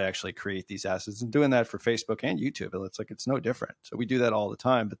on how to actually create these assets, and doing that for Facebook and YouTube. It's no different. So we do that all the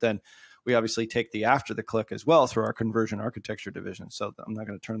time, but then we obviously take the after the click as well through our conversion architecture division. So I'm not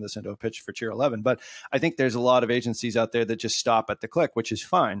going to turn this into a pitch for Tier 11, but I think there's a lot of agencies out there that just stop at the click, which is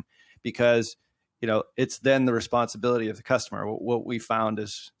fine because, it's then the responsibility of the customer. What we found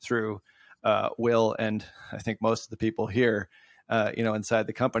is through Will and I think most of the people here, inside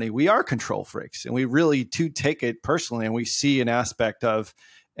the company, we are control freaks and we really do take it personally. And we see an aspect of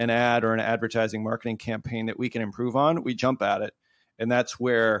an ad or an advertising marketing campaign that we can improve on, we jump at it. And that's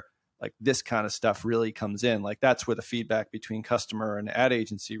where like this kind of stuff really comes in. Like that's where the feedback between customer and ad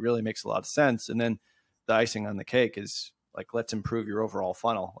agency really makes a lot of sense. And then the icing on the cake is like, let's improve your overall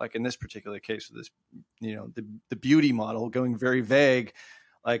funnel. Like in this particular case with this, the beauty model going very vague,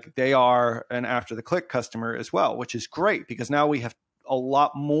 like they are an after the click customer as well, which is great because now we have a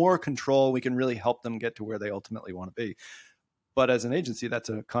lot more control. We can really help them get to where they ultimately want to be. But as an agency, that's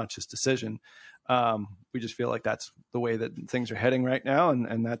a conscious decision. We just feel like that's the way that things are heading right now.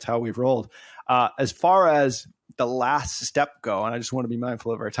 And that's how we've rolled. As far as the last step go, and I just want to be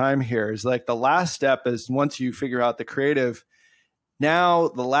mindful of our time here, is like the last step is once you figure out the creative, now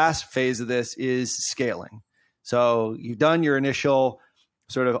the last phase of this is scaling. So you've done your initial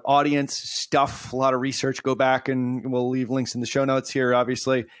sort of audience stuff, a lot of research, go back and we'll leave links in the show notes here,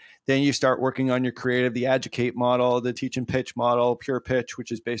 obviously. Then you start working on your creative, the educate model, the teach and pitch model, pure pitch,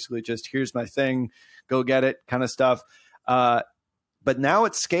 which is basically just here's my thing, go get it kind of stuff. But now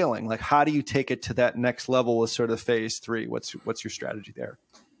it's scaling. Like, how do you take it to that next level with sort of phase 3? What's your strategy there?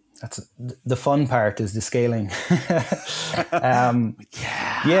 That's the fun part is the scaling.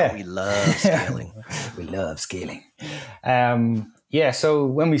 We love scaling. We love scaling. So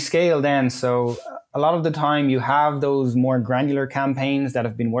when we scale then, so a lot of the time you have those more granular campaigns that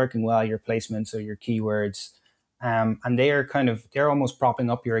have been working well, your placements or your keywords, and they're almost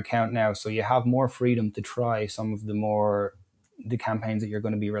propping up your account now. So you have more freedom to try some of the campaigns that you're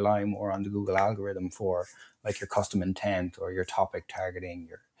going to be relying more on the Google algorithm for, like your custom intent or your topic targeting,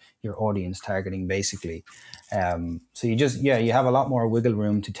 your audience targeting, basically. So you have a lot more wiggle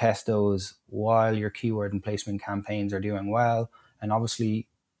room to test those while your keyword and placement campaigns are doing well. And obviously,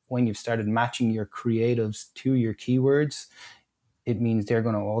 when you've started matching your creatives to your keywords, it means they're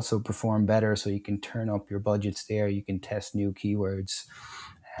going to also perform better. So you can turn up your budgets there. You can test new keywords.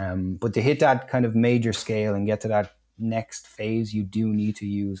 But to hit that kind of major scale and get to that next phase, you do need to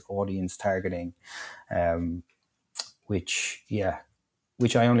use audience targeting, which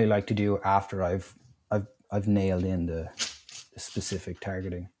I only like to do after I've nailed in the specific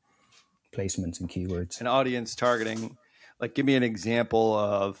targeting, placements and keywords. And audience targeting, like give me an example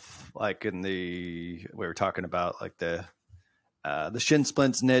of like we were talking about like the shin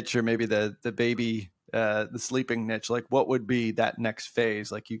splints niche, or maybe the baby, the sleeping niche. Like what would be that next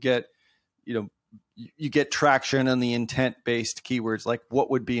phase? Like you get traction on the intent-based keywords. Like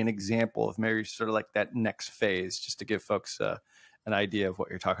what would be an example of maybe sort of like that next phase, just to give folks an idea of what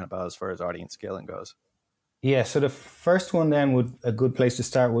you're talking about as far as audience scaling goes? Yeah, so the first one then a good place to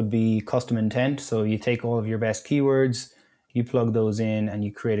start would be custom intent. So you take all of your best keywords, You plug those in and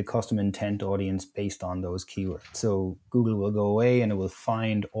you create a custom intent audience based on those keywords. So Google will go away and it will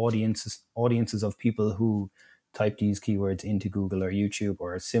find audiences of people who type these keywords into Google or YouTube,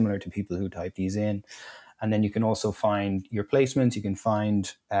 or similar to people who type these in. And then you can also find your placements. You can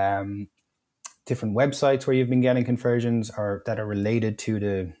find different websites where you've been getting conversions or that are related to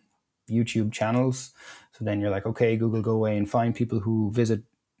the YouTube channels. So then you're like, okay, Google, go away and find people who visit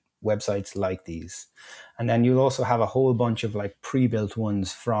websites like these. And then you'll also have a whole bunch of like pre-built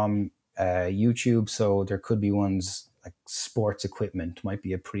ones from YouTube. So there could be ones like sports equipment might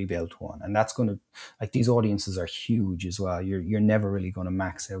be a pre-built one. And that's going to, like, these audiences are huge as well. You're never really going to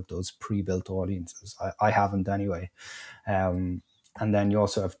max out those pre-built audiences. I haven't anyway. And then you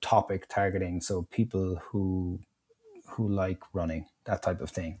also have topic targeting. So people who like running, that type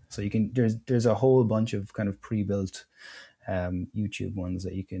of thing. So you can, there's a whole bunch of kind of pre-built YouTube ones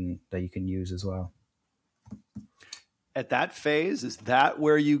that you can use as well. At that phase, is that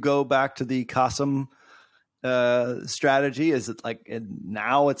where you go back to the Kasim strategy? Is it like, and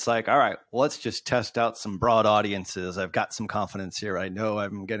now it's like, all right, well, let's just test out some broad audiences. I've got some confidence here. I know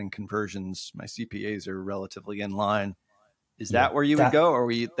I'm getting conversions. My CPAs are relatively in line. Is that where you would go,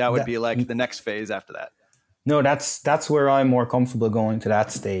 or that would be like the next phase after that? No, that's where I'm more comfortable going to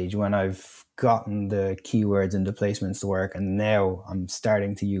that stage, when I've gotten the keywords and the placements to work, and now I'm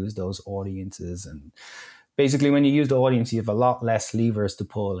starting to use those audiences. And basically, when you use the audience, you have a lot less levers to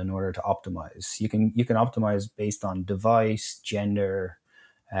pull in order to optimize. You can optimize based on device, gender,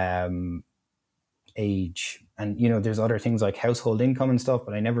 age, and there's other things like household income and stuff,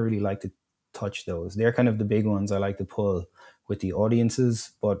 but I never really like to touch those. They're kind of the big ones I like to pull with the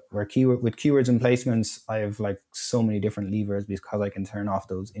audiences. But with keywords and placements, I have like so many different levers because I can turn off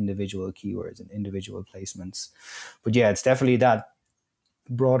those individual keywords and individual placements. But yeah, it's definitely that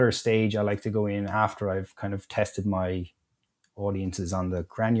broader stage I like to go in after I've kind of tested my audiences on the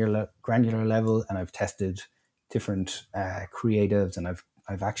granular level, and I've tested different creatives, and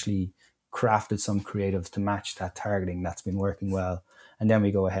I've actually crafted some creatives to match that targeting that's been working well. And then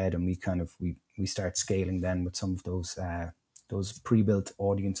we go ahead and we start scaling then with some of those pre-built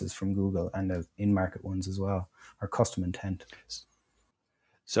audiences from Google, and the in-market ones as well, or custom intent.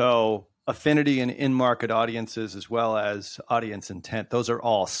 So affinity and in-market audiences, as well as audience intent, those are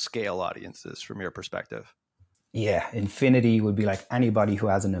all scale audiences from your perspective. Yeah, infinity would be like anybody who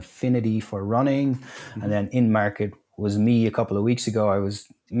has an affinity for running. Mm-hmm. And then in-market was me a couple of weeks ago.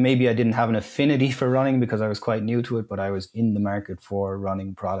 Maybe I didn't have an affinity for running because I was quite new to it, but I was in the market for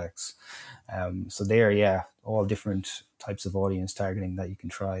running products. So there, all different types of audience targeting that you can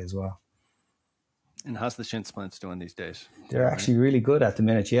try as well. And how's the shin splints doing these days? They're actually really good at the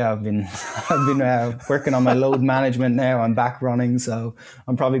minute. Yeah, I've been working on my load management now. I'm back running, so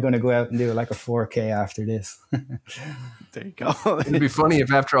I'm probably going to go out and do like a 4K after this. There you go. It'd be funny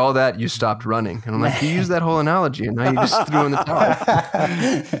if after all that you stopped running. And I'm like, you used that whole analogy, and now you just threw in the towel.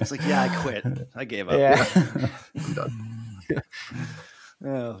 It's like, yeah, I quit. I gave up. Yeah. I'm done.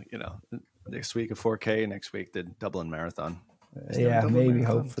 Well, next week a 4K, next week the Dublin Marathon. Maybe, marathon?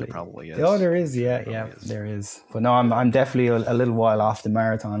 hopefully. There probably is. Oh, there is. Yeah, there is. But no, I'm definitely a little while off the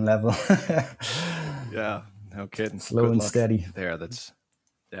marathon level. Yeah, no kidding. Slow and steady. There,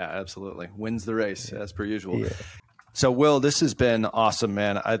 absolutely. Wins the race as per usual. Yeah. So, Will, this has been awesome,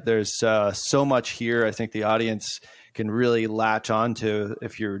 man. There's so much here. I think the audience can really latch on to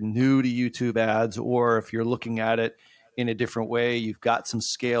if you're new to YouTube ads, or if you're looking at it in a different way. You've got some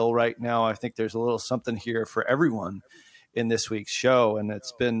scale right now. I think there's a little something here for everyone in this week's show. And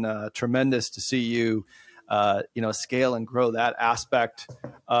it's been tremendous to see you, scale and grow that aspect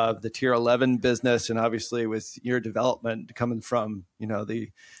of the tier 11 business. And obviously with your development coming from, the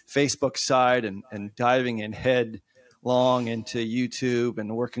Facebook side and diving in headlong into YouTube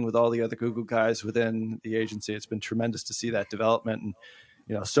and working with all the other Google guys within the agency, it's been tremendous to see that development, and,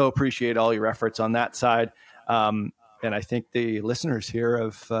 so appreciate all your efforts on that side. And I think the listeners here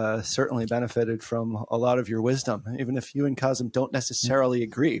have certainly benefited from a lot of your wisdom, even if you and Kasim don't necessarily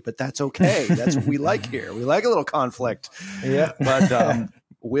agree, but that's okay. That's what we like here. We like a little conflict. Yeah. But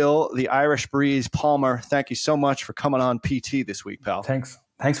Will, the Irish Breeze Palmer, thank you so much for coming on PT this week, pal. Thanks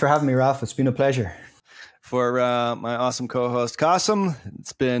for having me, Ralph. It's been a pleasure. For my awesome co-host, Kasim,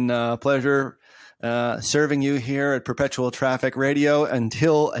 it's been a pleasure serving you here at Perpetual Traffic Radio.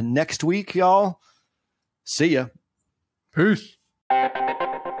 Until next week, y'all, see ya. Peace.